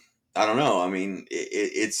 I don't know. I mean,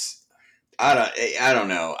 I don't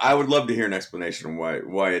know. I would love to hear an explanation on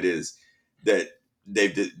why it is that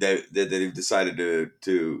they've decided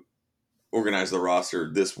to organize the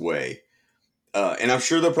roster this way. And I'm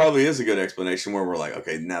sure there probably is a good explanation where we're like,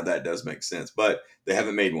 okay, now that does make sense, but they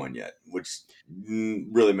haven't made one yet, which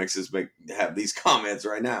really makes us have these comments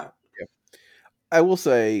right now. Yeah. I will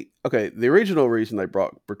say, okay, the original reason they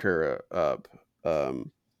brought Barrera up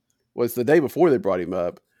was the day before they brought him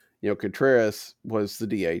up. Contreras was the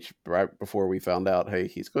DH right before we found out, hey,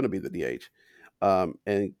 he's going to be the DH.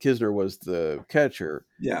 And Kisner was the catcher.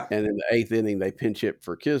 Yeah. And in the 8th inning, they pinch hit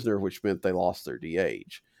for Kisner, which meant they lost their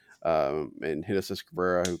DH. And Genesis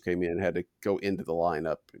Cabrera, who came in, had to go into the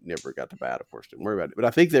lineup, never got to bat, of course, didn't worry about it. But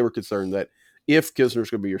I think they were concerned that if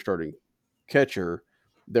Kisner's going to be your starting catcher,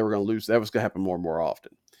 they were going to lose. That was going to happen more and more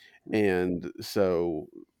often. And so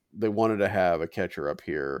they wanted to have a catcher up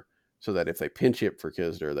here so that if they pinch hit for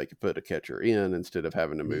Kisner, they could put a catcher in instead of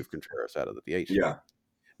having to move Contreras out of the DH. Yeah.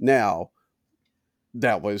 Now,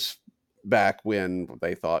 that was back when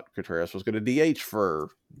they thought Contreras was going to DH for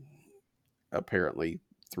apparently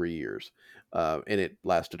 3 years, and it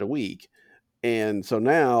lasted a week. And so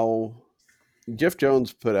now Jeff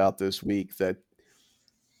Jones put out this week that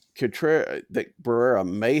Barrera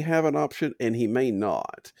may have an option and he may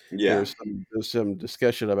not. Yeah. There's some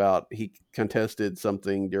discussion about he contested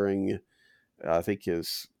something during, I think,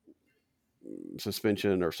 his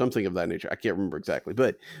suspension or something of that nature. I can't remember exactly,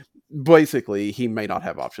 but basically he may not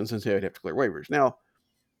have options and so he'd have to clear waivers. Now,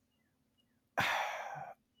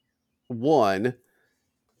 one,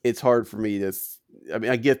 it's hard for me to, I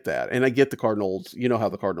mean, I get that. And I get the Cardinals, you know how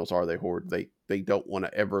the Cardinals are. They hoard, they don't want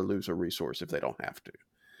to ever lose a resource if they don't have to.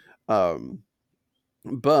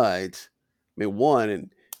 But I mean, one,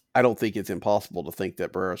 I don't think it's impossible to think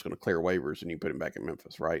that Barrera's going to clear waivers and you put him back in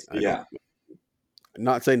Memphis, right? Yeah. I'm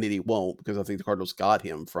not saying that he won't, because I think the Cardinals got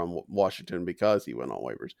him from Washington because he went on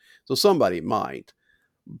waivers. So somebody might,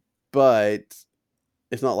 but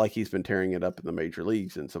it's not like he's been tearing it up in the major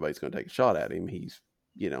leagues and somebody's going to take a shot at him. He's,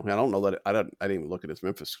 I don't know that I didn't even look at his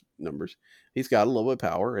Memphis numbers. He's got a little bit of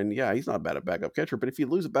power, and yeah, he's not bad at backup catcher. But if you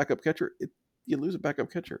lose a backup catcher, you lose a backup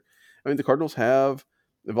catcher. I mean, the Cardinals have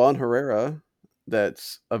Ivan Herrera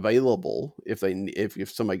that's available if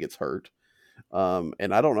somebody gets hurt.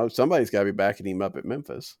 And I don't know, somebody's got to be backing him up at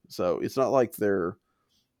Memphis. So it's not like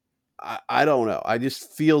I don't know. I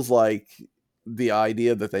just feels like the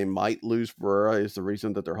idea that they might lose Barrera is the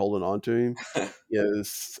reason that they're holding on to him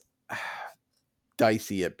is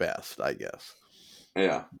dicey at best, I guess.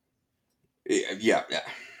 Yeah.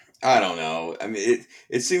 I don't know. I mean,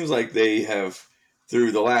 it seems like they have,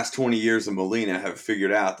 through the last 20 years of Molina, have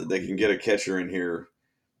figured out that they can get a catcher in here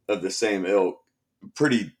of the same ilk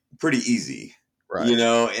pretty easy, right?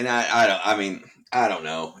 And I don't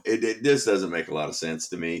know. This doesn't make a lot of sense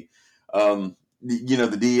to me.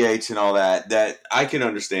 the DH and all that, that I can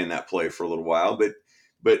understand that play for a little while,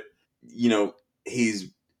 but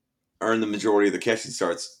he's earned the majority of the catching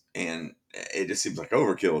starts, and it just seems like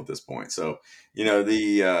overkill at this point. So,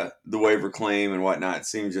 the waiver claim and whatnot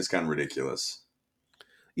seems just kind of ridiculous.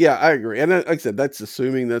 Yeah, I agree. And like I said, that's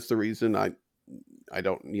assuming that's the reason. I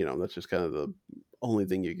don't, that's just kind of the only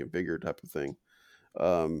thing you can figure type of thing.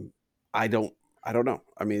 I don't know.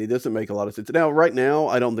 I mean, it doesn't make a lot of sense. Now, right now,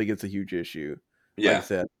 I don't think it's a huge issue. Yeah. Like I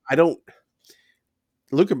said,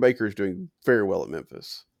 Luka Baker is doing very well at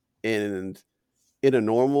Memphis. And in a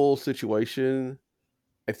normal situation,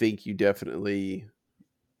 I think you definitely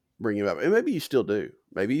bring him up. And maybe you still do.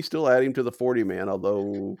 Maybe you still add him to the 40 man,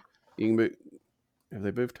 although you can move. Have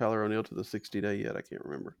they moved Tyler O'Neill to the 60 day yet? I can't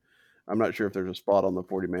remember. I'm not sure if there's a spot on the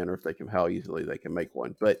 40 man or if how easily they can make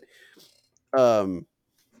one. But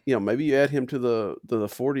maybe you add him to the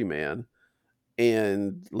 40 man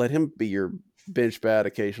and let him be your bench bat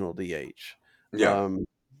occasional DH. Yeah.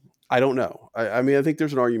 I don't know. I mean, I think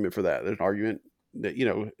there's an argument for that. There's an argument that,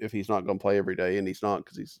 if he's not going to play every day, and he's not,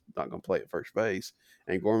 because he's not going to play at first base,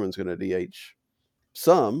 and Gorman's going to DH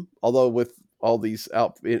some, although with all these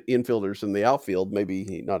infielders in the outfield,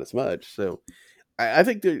 maybe not as much. So I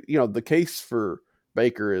think that, the case for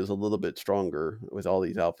Baker is a little bit stronger with all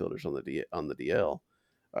these outfielders on the DL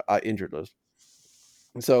injured list.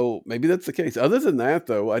 So maybe that's the case. Other than that,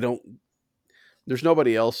 though, there's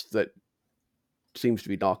nobody else that seems to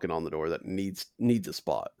be knocking on the door that needs a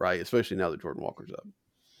spot, right? Especially now that Jordan Walker's up.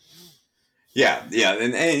 Yeah.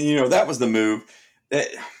 And that was the move.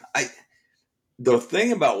 The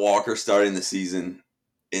thing about Walker starting the season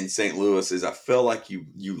in St. Louis is I feel like you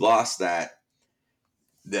lost that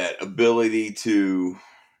ability to,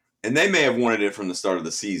 and they may have wanted it from the start of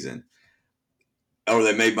the season, or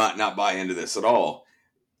they may not buy into this at all,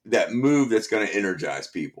 that move that's going to energize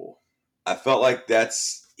people. I felt like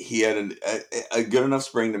he had a good enough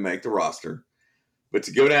spring to make the roster, but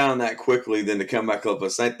to go down that quickly, then to come back up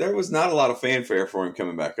last night, there was not a lot of fanfare for him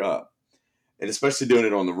coming back up. And especially doing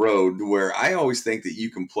it on the road, where I always think that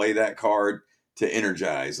you can play that card to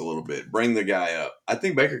energize a little bit, bring the guy up. I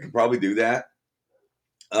think Baker could probably do that.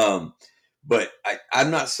 But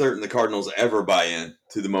I'm not certain the Cardinals ever buy in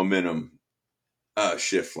to the momentum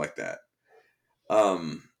shift like that.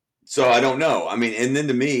 So I don't know. I mean, and then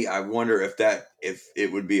to me, I wonder if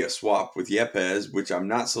it would be a swap with Yepes, which I'm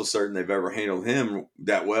not so certain they've ever handled him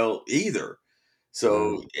that well either.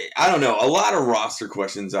 So I don't know. A lot of roster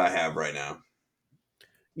questions I have right now.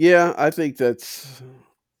 Yeah, I think that's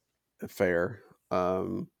fair.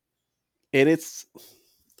 And it's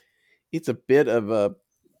a bit of a,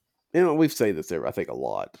 we've said this there, I think, a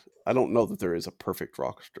lot. I don't know that there is a perfect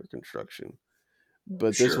roster construction,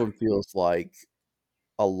 but this one feels like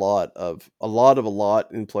a lot of a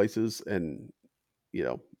lot in places, and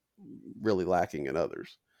really lacking in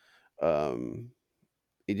others.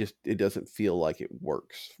 It doesn't feel like it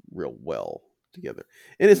works real well together,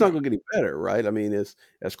 and it's not going to get any better, right? I mean,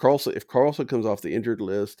 if Carlson comes off the injured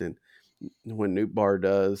list, and when Nootbaar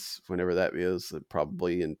does, whenever that is,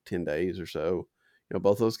 probably in 10 days or so,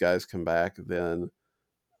 both those guys come back, then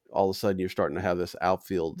all of a sudden you're starting to have this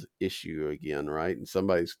outfield issue again, right? And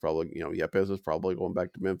somebody's probably, Yepes is probably going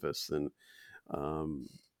back to Memphis, and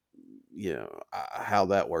how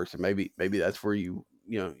that works, and maybe that's where you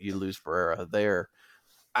lose Pereira there.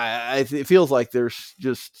 It feels like there's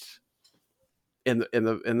just in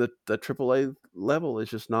the AAA level is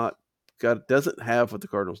just not doesn't have what the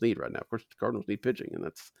Cardinals need right now. Of course, the Cardinals need pitching, and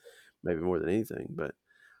that's maybe more than anything. But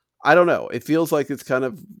I don't know. It feels like it's kind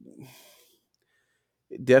of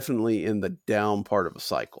definitely in the down part of a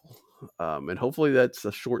cycle, and hopefully that's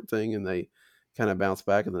a short thing, and they kind of bounce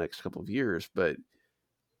back in the next couple of years. But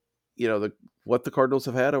what the Cardinals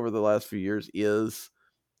have had over the last few years is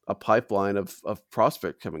a pipeline of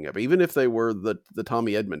prospect coming up, even if they were the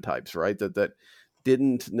Tommy Edman types, right? That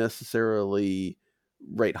didn't necessarily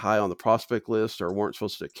rate high on the prospect list or weren't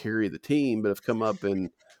supposed to carry the team, but have come up and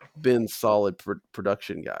been solid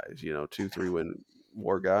production guys, 2-3 win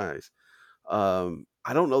war guys.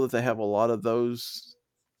 I don't know that they have a lot of those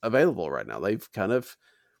available right now. They've kind of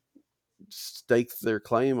staked their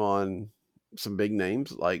claim on some big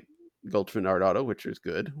names like Goldschmidt, Arenado, which is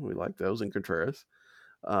good. We like those, and Contreras.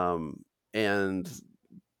 And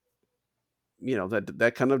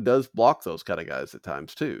that kind of does block those kind of guys at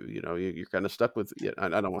times too. You're kind of stuck with, I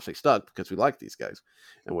don't want to say stuck because we like these guys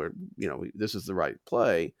and we're, this is the right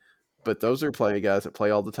play, but those are playing guys that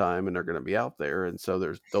play all the time and they're going to be out there. And so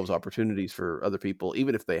there's those opportunities for other people,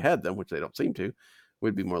 even if they had them, which they don't seem to,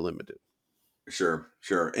 would be more limited. Sure.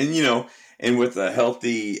 And, and with a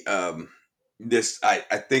healthy,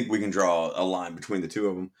 I think we can draw a line between the two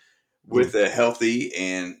of them. With a healthy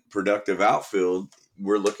and productive outfield,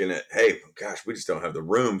 we're looking at, hey, gosh, we just don't have the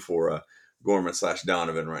room for a Gorman /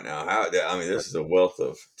 Donovan right now. This is a wealth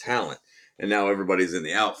of talent, and now everybody's in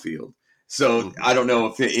the outfield. So I don't know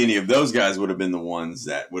if any of those guys would have been the ones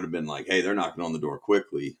that would have been like, hey, they're knocking on the door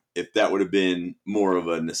quickly. If that would have been more of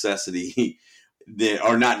a necessity,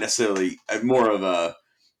 or not necessarily more of a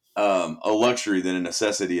luxury than a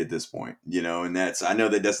necessity at this point, and I know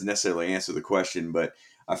that doesn't necessarily answer the question, but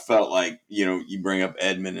I felt like, you bring up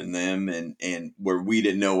Edman and them and where we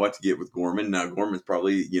didn't know what to get with Gorman. Now Gorman's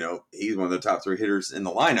probably, he's one of the top 3 hitters in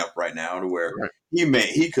the lineup right now, to where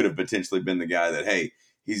he could have potentially been the guy that, hey,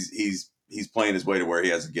 he's playing his way to where he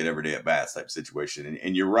has to get every day at bats type situation.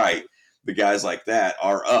 And you're right. The guys like that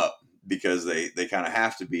are up because they kind of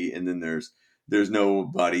have to be. And then there's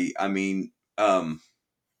nobody. I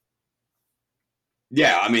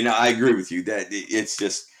agree with you that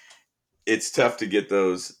it's tough to get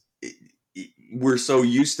those. We're so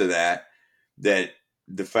used to that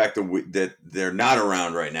the fact that they're not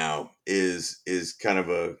around right now is kind of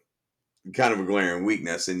a glaring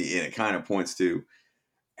weakness, and it kind of points to,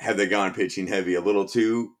 have they gone pitching heavy a little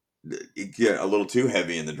too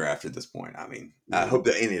heavy in the draft at this point? I hope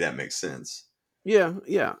that any of that makes sense. Yeah,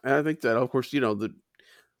 and I think that, of course, the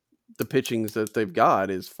pitchings that they've got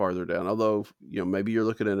is farther down. Although, maybe you're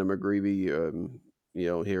looking at a McGreevy,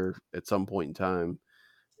 here at some point in time.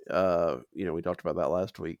 We talked about that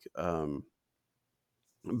last week.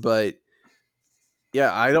 But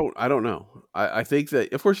yeah, I don't know. I think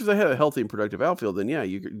that, of course, if they had a healthy and productive outfield,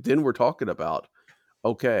 then then we're talking about,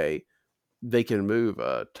 okay, they can move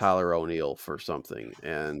Tyler O'Neill for something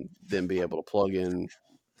and then be able to plug in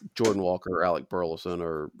Jordan Walker or Alec Burleson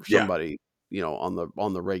or somebody, on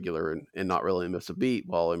the regular and not really miss a beat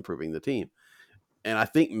while improving the team. And I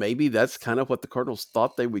think maybe that's kind of what the Cardinals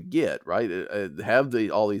thought they would get, right? Have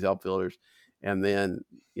all these outfielders, and then,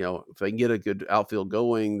 if they can get a good outfield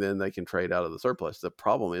going, then they can trade out of the surplus. The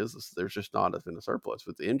problem is there's just not enough in the surplus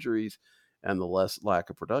with the injuries and the lack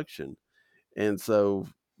of production. And so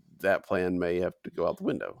that plan may have to go out the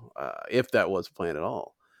window, if that was a plan at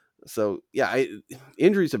all. So,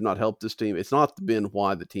 injuries have not helped this team. It's not been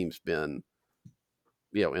why the team's been,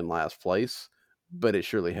 in last place, but it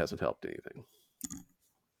surely hasn't helped anything.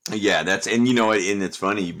 Yeah, and it's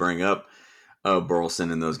funny you bring up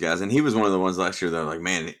Burleson and those guys, and he was one of the ones last year that, like,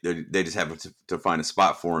 man, they just have to find a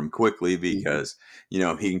spot for him quickly because he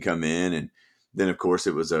can come in, and then of course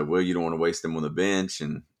it was you don't want to waste him on the bench,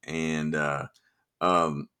 and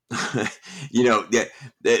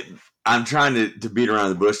I'm trying to beat around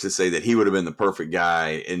the bush to say that he would have been the perfect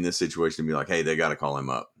guy in this situation to be like, hey, they got to call him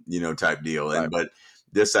up, type deal. Right. But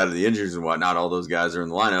this side of the injuries and whatnot, all those guys are in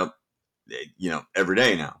the lineup, every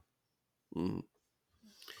day now. Mm-hmm.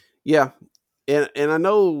 Yeah. And I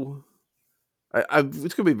know it's going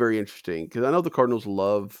to be very interesting because I know the Cardinals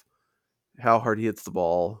love how hard he hits the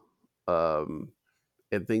ball, and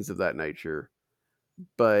things of that nature.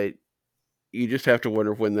 But you just have to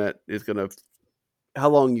wonder when that is going to, how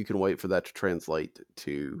long you can wait for that to translate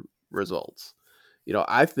to results.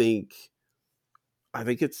 I think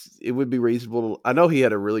it would be reasonable. I know he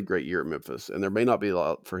had a really great year at Memphis, and there may not be a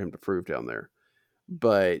lot for him to prove down there,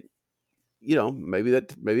 but maybe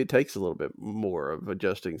it takes a little bit more of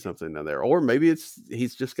adjusting something down there, or maybe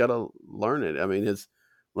he's just got to learn it.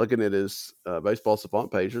 Looking at his baseball savant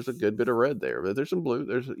page, there's a good bit of red there, but there's some blue.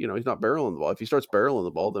 There's he's not barreling the ball. If he starts barreling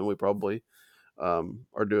the ball, then we probably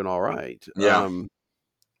are doing all right. Yeah.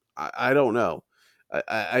 I don't know.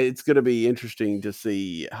 It's going to be interesting to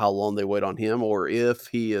see how long they wait on him, or if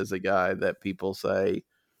he is a guy that people say,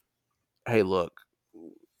 hey, look,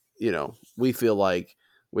 we feel like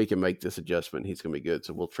we can make this adjustment. He's going to be good,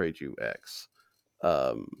 so we'll trade you X.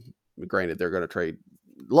 Granted, they're going to trade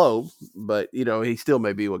low, but he still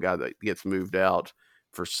may be a guy that gets moved out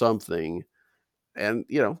for something, and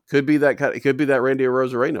could be that kind. It could be that Randy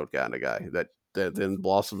Arozareno kind of guy that then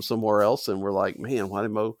blossoms somewhere else, and we're like, man, why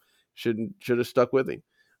did Mo should have stuck with him?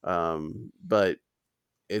 But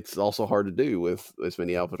it's also hard to do with as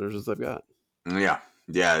many outfitters as they've got. Yeah.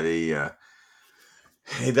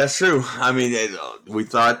 Hey, that's true. We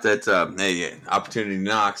thought that opportunity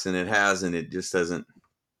knocks, and it has, and it just hasn't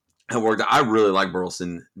worked. I really like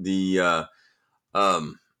Burleson. I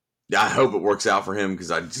hope it works out for him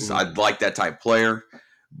because I'd like that type player,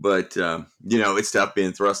 but it's tough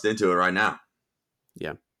being thrust into it right now.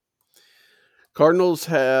 Yeah. Cardinals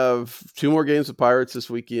have 2 more games with Pirates this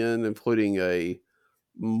weekend, including a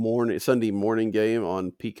Sunday morning game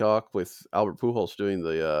on Peacock with Albert Pujols doing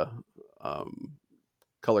the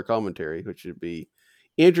color commentary, which should be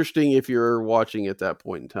interesting if you're watching at that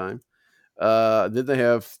point in time. Then they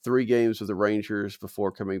have 3 games with the Rangers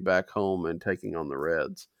before coming back home and taking on the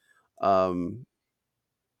Reds. Um,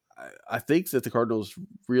 I think that the Cardinals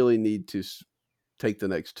really need to take the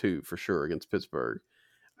next 2 for sure against Pittsburgh.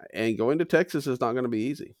 And going to Texas is not going to be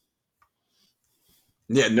easy.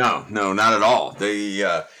 Yeah, no, not at all.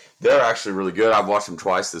 They're actually really good. I've watched them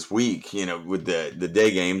twice this week, with the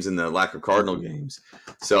day games and the lack of Cardinal games.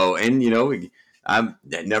 So, and I'm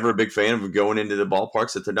never a big fan of going into the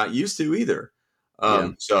ballparks that they're not used to either.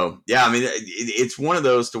 So yeah, I mean, it's one of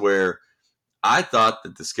those to where I thought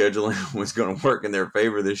that the scheduling was going to work in their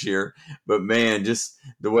favor this year, but man, just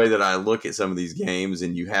the way that I look at some of these games,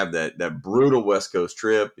 and you have that brutal West Coast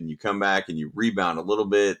trip, and you come back and you rebound a little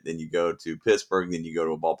bit, then you go to Pittsburgh, then you go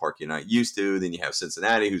to a ballpark you're not used to, then you have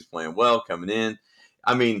Cincinnati, who's playing well, coming in.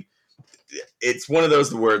 I mean, it's one of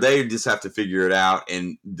those where they just have to figure it out,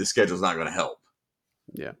 and the schedule's not going to help.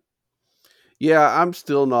 Yeah, I'm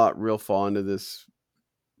still not real fond of this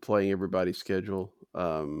playing everybody's schedule.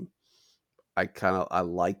 I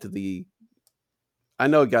liked I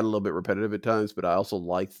know it got a little bit repetitive at times, but I also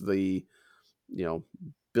liked the,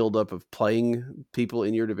 build up of playing people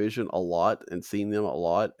in your division a lot and seeing them a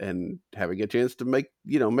lot and having a chance to make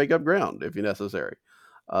up ground if necessary,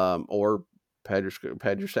 or pad your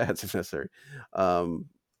stats if necessary. I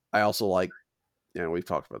also like, we've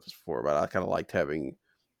talked about this before, but I kind of liked having,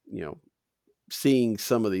 seeing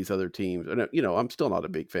some of these other teams. And I'm still not a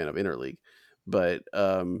big fan of interleague, but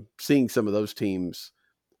seeing some of those teams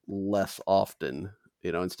less often,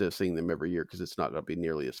 instead of seeing them every year, because it's not going to be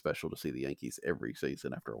nearly as special to see the Yankees every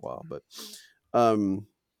season after a while. But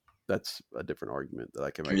that's a different argument that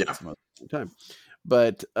I can make at some other time.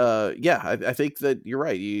 But I think that you're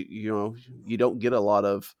right. You don't get a lot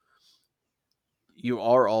of. You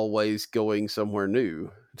are always going somewhere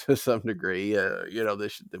new to some degree.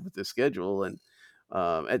 With the schedule, and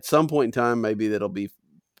at some point in time, maybe that'll be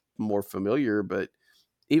more familiar, but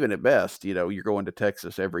even at best, you're going to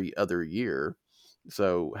Texas every other year.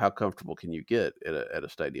 So how comfortable can you get at a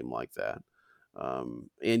stadium like that?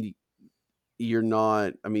 And you're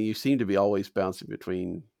not, you seem to be always bouncing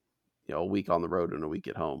between, a week on the road and a week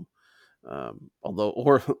at home.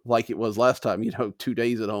 Or like it was last time, 2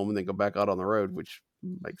 days at home and then go back out on the road, which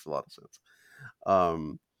makes a lot of sense.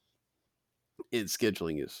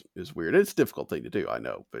 Scheduling is weird. It's a difficult thing to do, I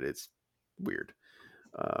know, but it's weird.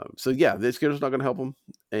 So yeah, this schedule's not going to help them.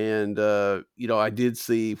 And, I did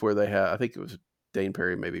see where they have, I think it was Dane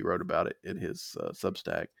Perry maybe wrote about it in his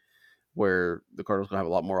Substack, where the Cardinals going to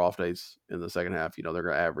have a lot more off days in the second half. They're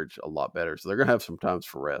going to average a lot better. So they're going to have some times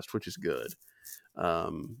for rest, which is good.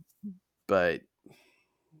 But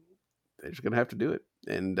they're just going to have to do it.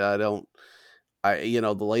 And the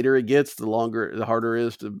later it gets, the harder it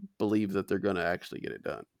is to believe that they're going to actually get it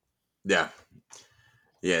done. Yeah.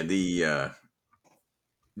 Yeah,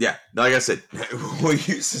 like I said, we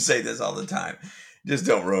used to say this all the time. Just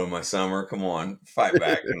don't ruin my summer. Come on, fight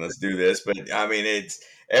back and let's do this. But it's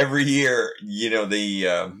every year,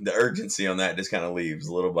 the urgency on that just kind of leaves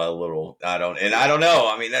little by little. I don't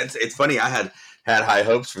know. It's funny. I had high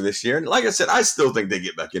hopes for this year, and like I said, I still think they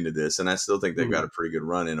get back into this, and I still think they've got a pretty good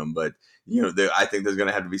run in them. But I think there's going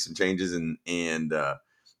to have to be some changes, and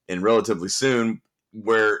relatively soon.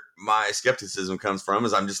 Where my skepticism comes from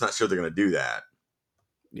is I'm just not sure they're going to do that.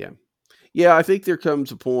 Yeah. I think there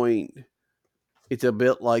comes a point. It's a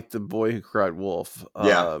bit like the Boy Who Cried Wolf.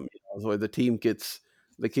 Where the team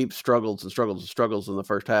keep struggles and struggles and struggles in the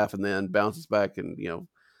first half, and then bounces back and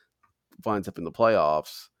finds up in the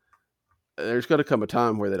playoffs. There's going to come a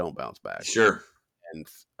time where they don't bounce back. Sure, and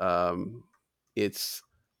it's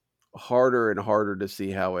harder and harder to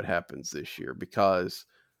see how it happens this year because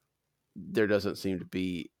there doesn't seem to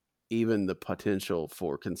be even the potential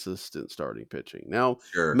for consistent starting pitching. Now,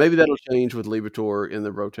 maybe that'll change with Liberatore in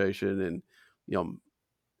the rotation. And,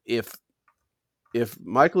 if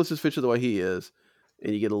Michaelis is pitching the way he is,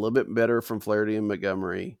 and you get a little bit better from Flaherty and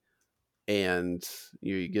Montgomery, and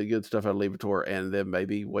you get good stuff out of Liberatore, and then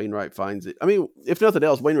maybe Wainwright finds it. If nothing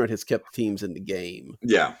else, Wainwright has kept teams in the game.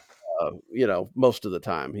 Yeah. Most of the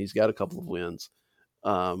time. He's got a couple of wins.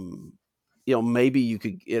 Maybe you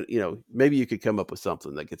could come up with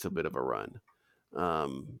something that gets a bit of a run.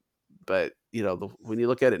 But when you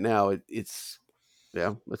look at it now, it's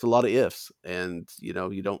a lot of ifs, and you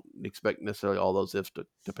don't expect necessarily all those ifs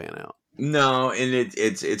to pan out. No, and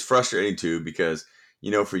it's frustrating too because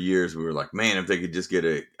for years we were like, man, if they could just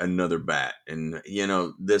get another bat, and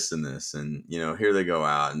this and this, and here they go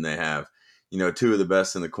out and they have 2 of the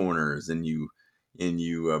best in the corners, and you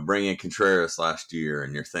bring in Contreras last year,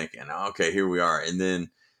 and you're thinking, okay, here we are. And then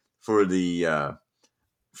for the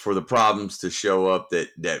for the problems to show up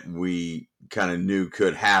that we kind of knew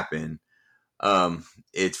could happen,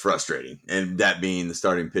 it's frustrating. And that being the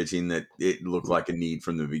starting pitching, that it looked like a need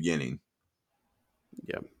from the beginning.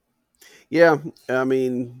 Yeah. I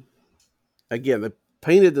mean, again, they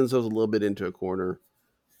painted themselves a little bit into a corner.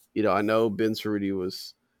 I know Ben Cerruti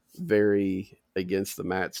was very against the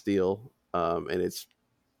Matt Steele, and it's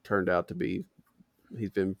turned out to be, he's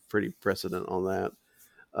been pretty precedent on that.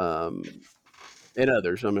 And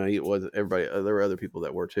others. I mean, it wasn't everybody. There were other people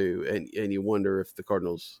that were too, and you wonder if the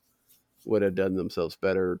Cardinals would have done themselves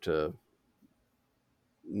better to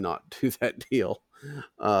not do that deal.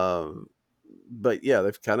 But yeah,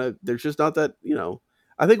 there's just not that.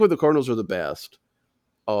 I think what the Cardinals are the best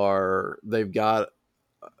are they've got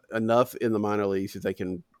enough in the minor leagues that they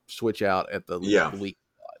can switch out at the weak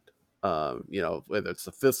spot. Whether it's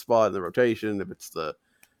the fifth spot in the rotation, if it's the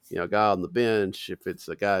guy on the bench, if it's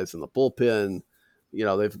the guys in the bullpen,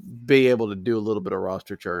 they've be able to do a little bit of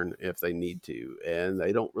roster churn if they need to, and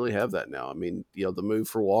they don't really have that now. I mean, the move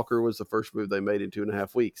for Walker was the first move they made in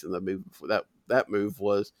 2.5 weeks, and the move for that move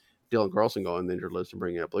was Dylan Carlson going on the injured list and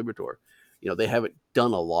bringing up Liberatore. They haven't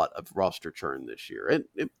done a lot of roster churn this year,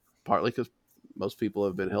 and partly because most people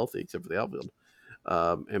have been healthy except for the outfield,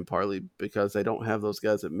 and partly because they don't have those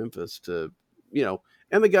guys at Memphis to,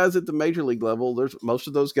 and the guys at the major league level. Most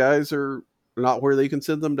of those guys are not where they can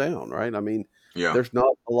send them down, right? I mean, there's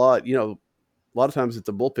not a lot. A lot of times at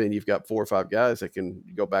the bullpen, you've got 4 or 5 guys that can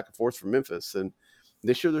go back and forth from Memphis, and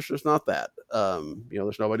this year there's just not that.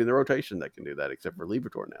 There's nobody in the rotation that can do that except for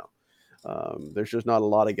Liberatore now. There's just not a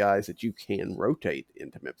lot of guys that you can rotate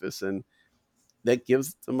into Memphis, and that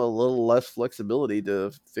gives them a little less flexibility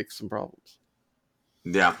to fix some problems.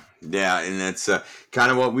 Yeah, and that's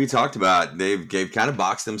kind of what we talked about. They've kind of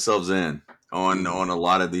boxed themselves in on a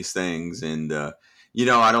lot of these things, and I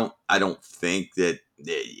don't think that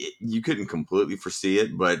you couldn't completely foresee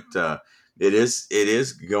it, but it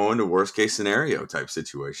is going to worst case scenario type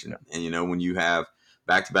situation. Yeah. And when you have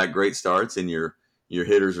back-to-back great starts and your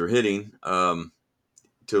hitters are hitting,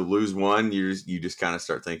 to lose one, you just kind of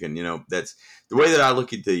start thinking, that's the way that I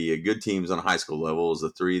look at the good teams on a high school level is the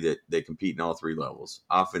 3 that they compete in all 3 levels: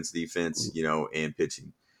 offense, defense, and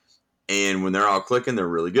pitching. And when they're all clicking, they're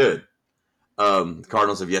really good. The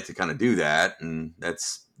Cardinals have yet to kind of do that, and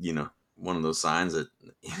that's one of those signs that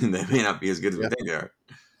they may not be as good as we think they are.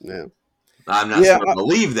 Yeah, I'm not sure I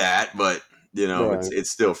believe that, but right.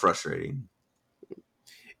 It's still frustrating.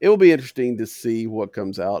 It will be interesting to see what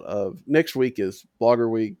comes out of next week. Is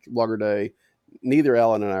Blogger Day. Neither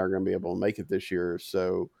Alan and I are going to be able to make it this year,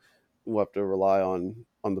 so we'll have to rely on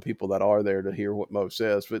the people that are there to hear what Mo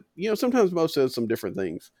says. But sometimes Mo says some different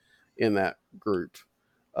things in that group.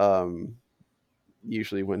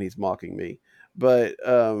 Usually when he's mocking me, but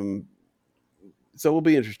so it'll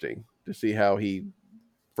be interesting to see how he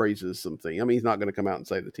phrases something. I mean, he's not going to come out and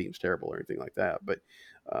say the team's terrible or anything like that, but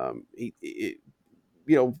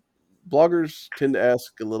bloggers tend to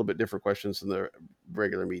ask a little bit different questions than the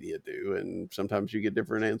regular media do, and sometimes you get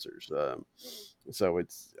different answers. So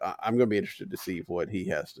I'm going to be interested to see what he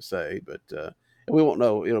has to say, but we won't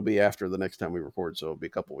know. It'll be after the next time we record, so it'll be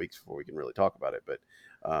a couple of weeks before we can really talk about it. But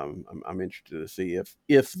I'm interested to see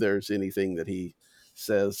if there's anything that he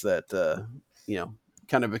says that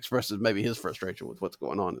kind of expresses maybe his frustration with what's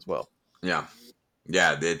going on as well. Yeah.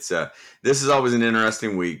 It's this is always an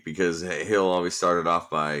interesting week because he'll always start it off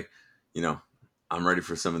by, I'm ready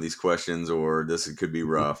for some of these questions, or this could be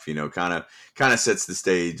rough. Kind of sets the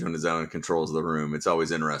stage on his own and controls the room. It's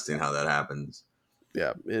always interesting how that happens.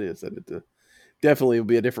 Yeah, it is. It definitely will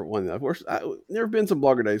be a different one. Of course, there have been some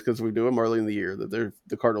Blogger Days because we do them early in the year that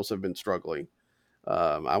the Cardinals have been struggling.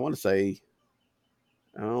 I want to say,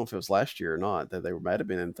 I don't know if it was last year or not, that they might have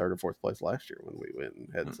been in 3rd or 4th place last year when we went and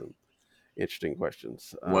had some interesting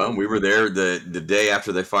questions. Well, we were there the day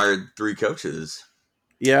after they fired 3 coaches.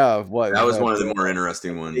 Yeah, that was one of the more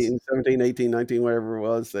interesting ones. 17, 18, 19, whatever it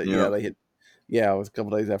was. That they had. Yeah, it was a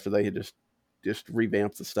couple days after they had just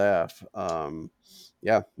revamped the staff.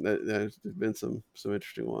 There's been some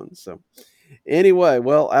interesting ones. So anyway,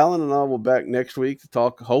 well, Alan and I will be back next week to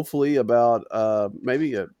talk hopefully about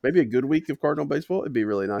maybe a good week of Cardinal baseball. It'd be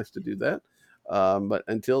really nice to do that. But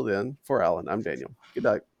until then, for Alan, I'm Daniel. Good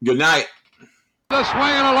night. Good night. The swing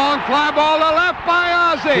and a long fly ball to left by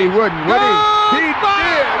Ozzie. He wouldn't, would he?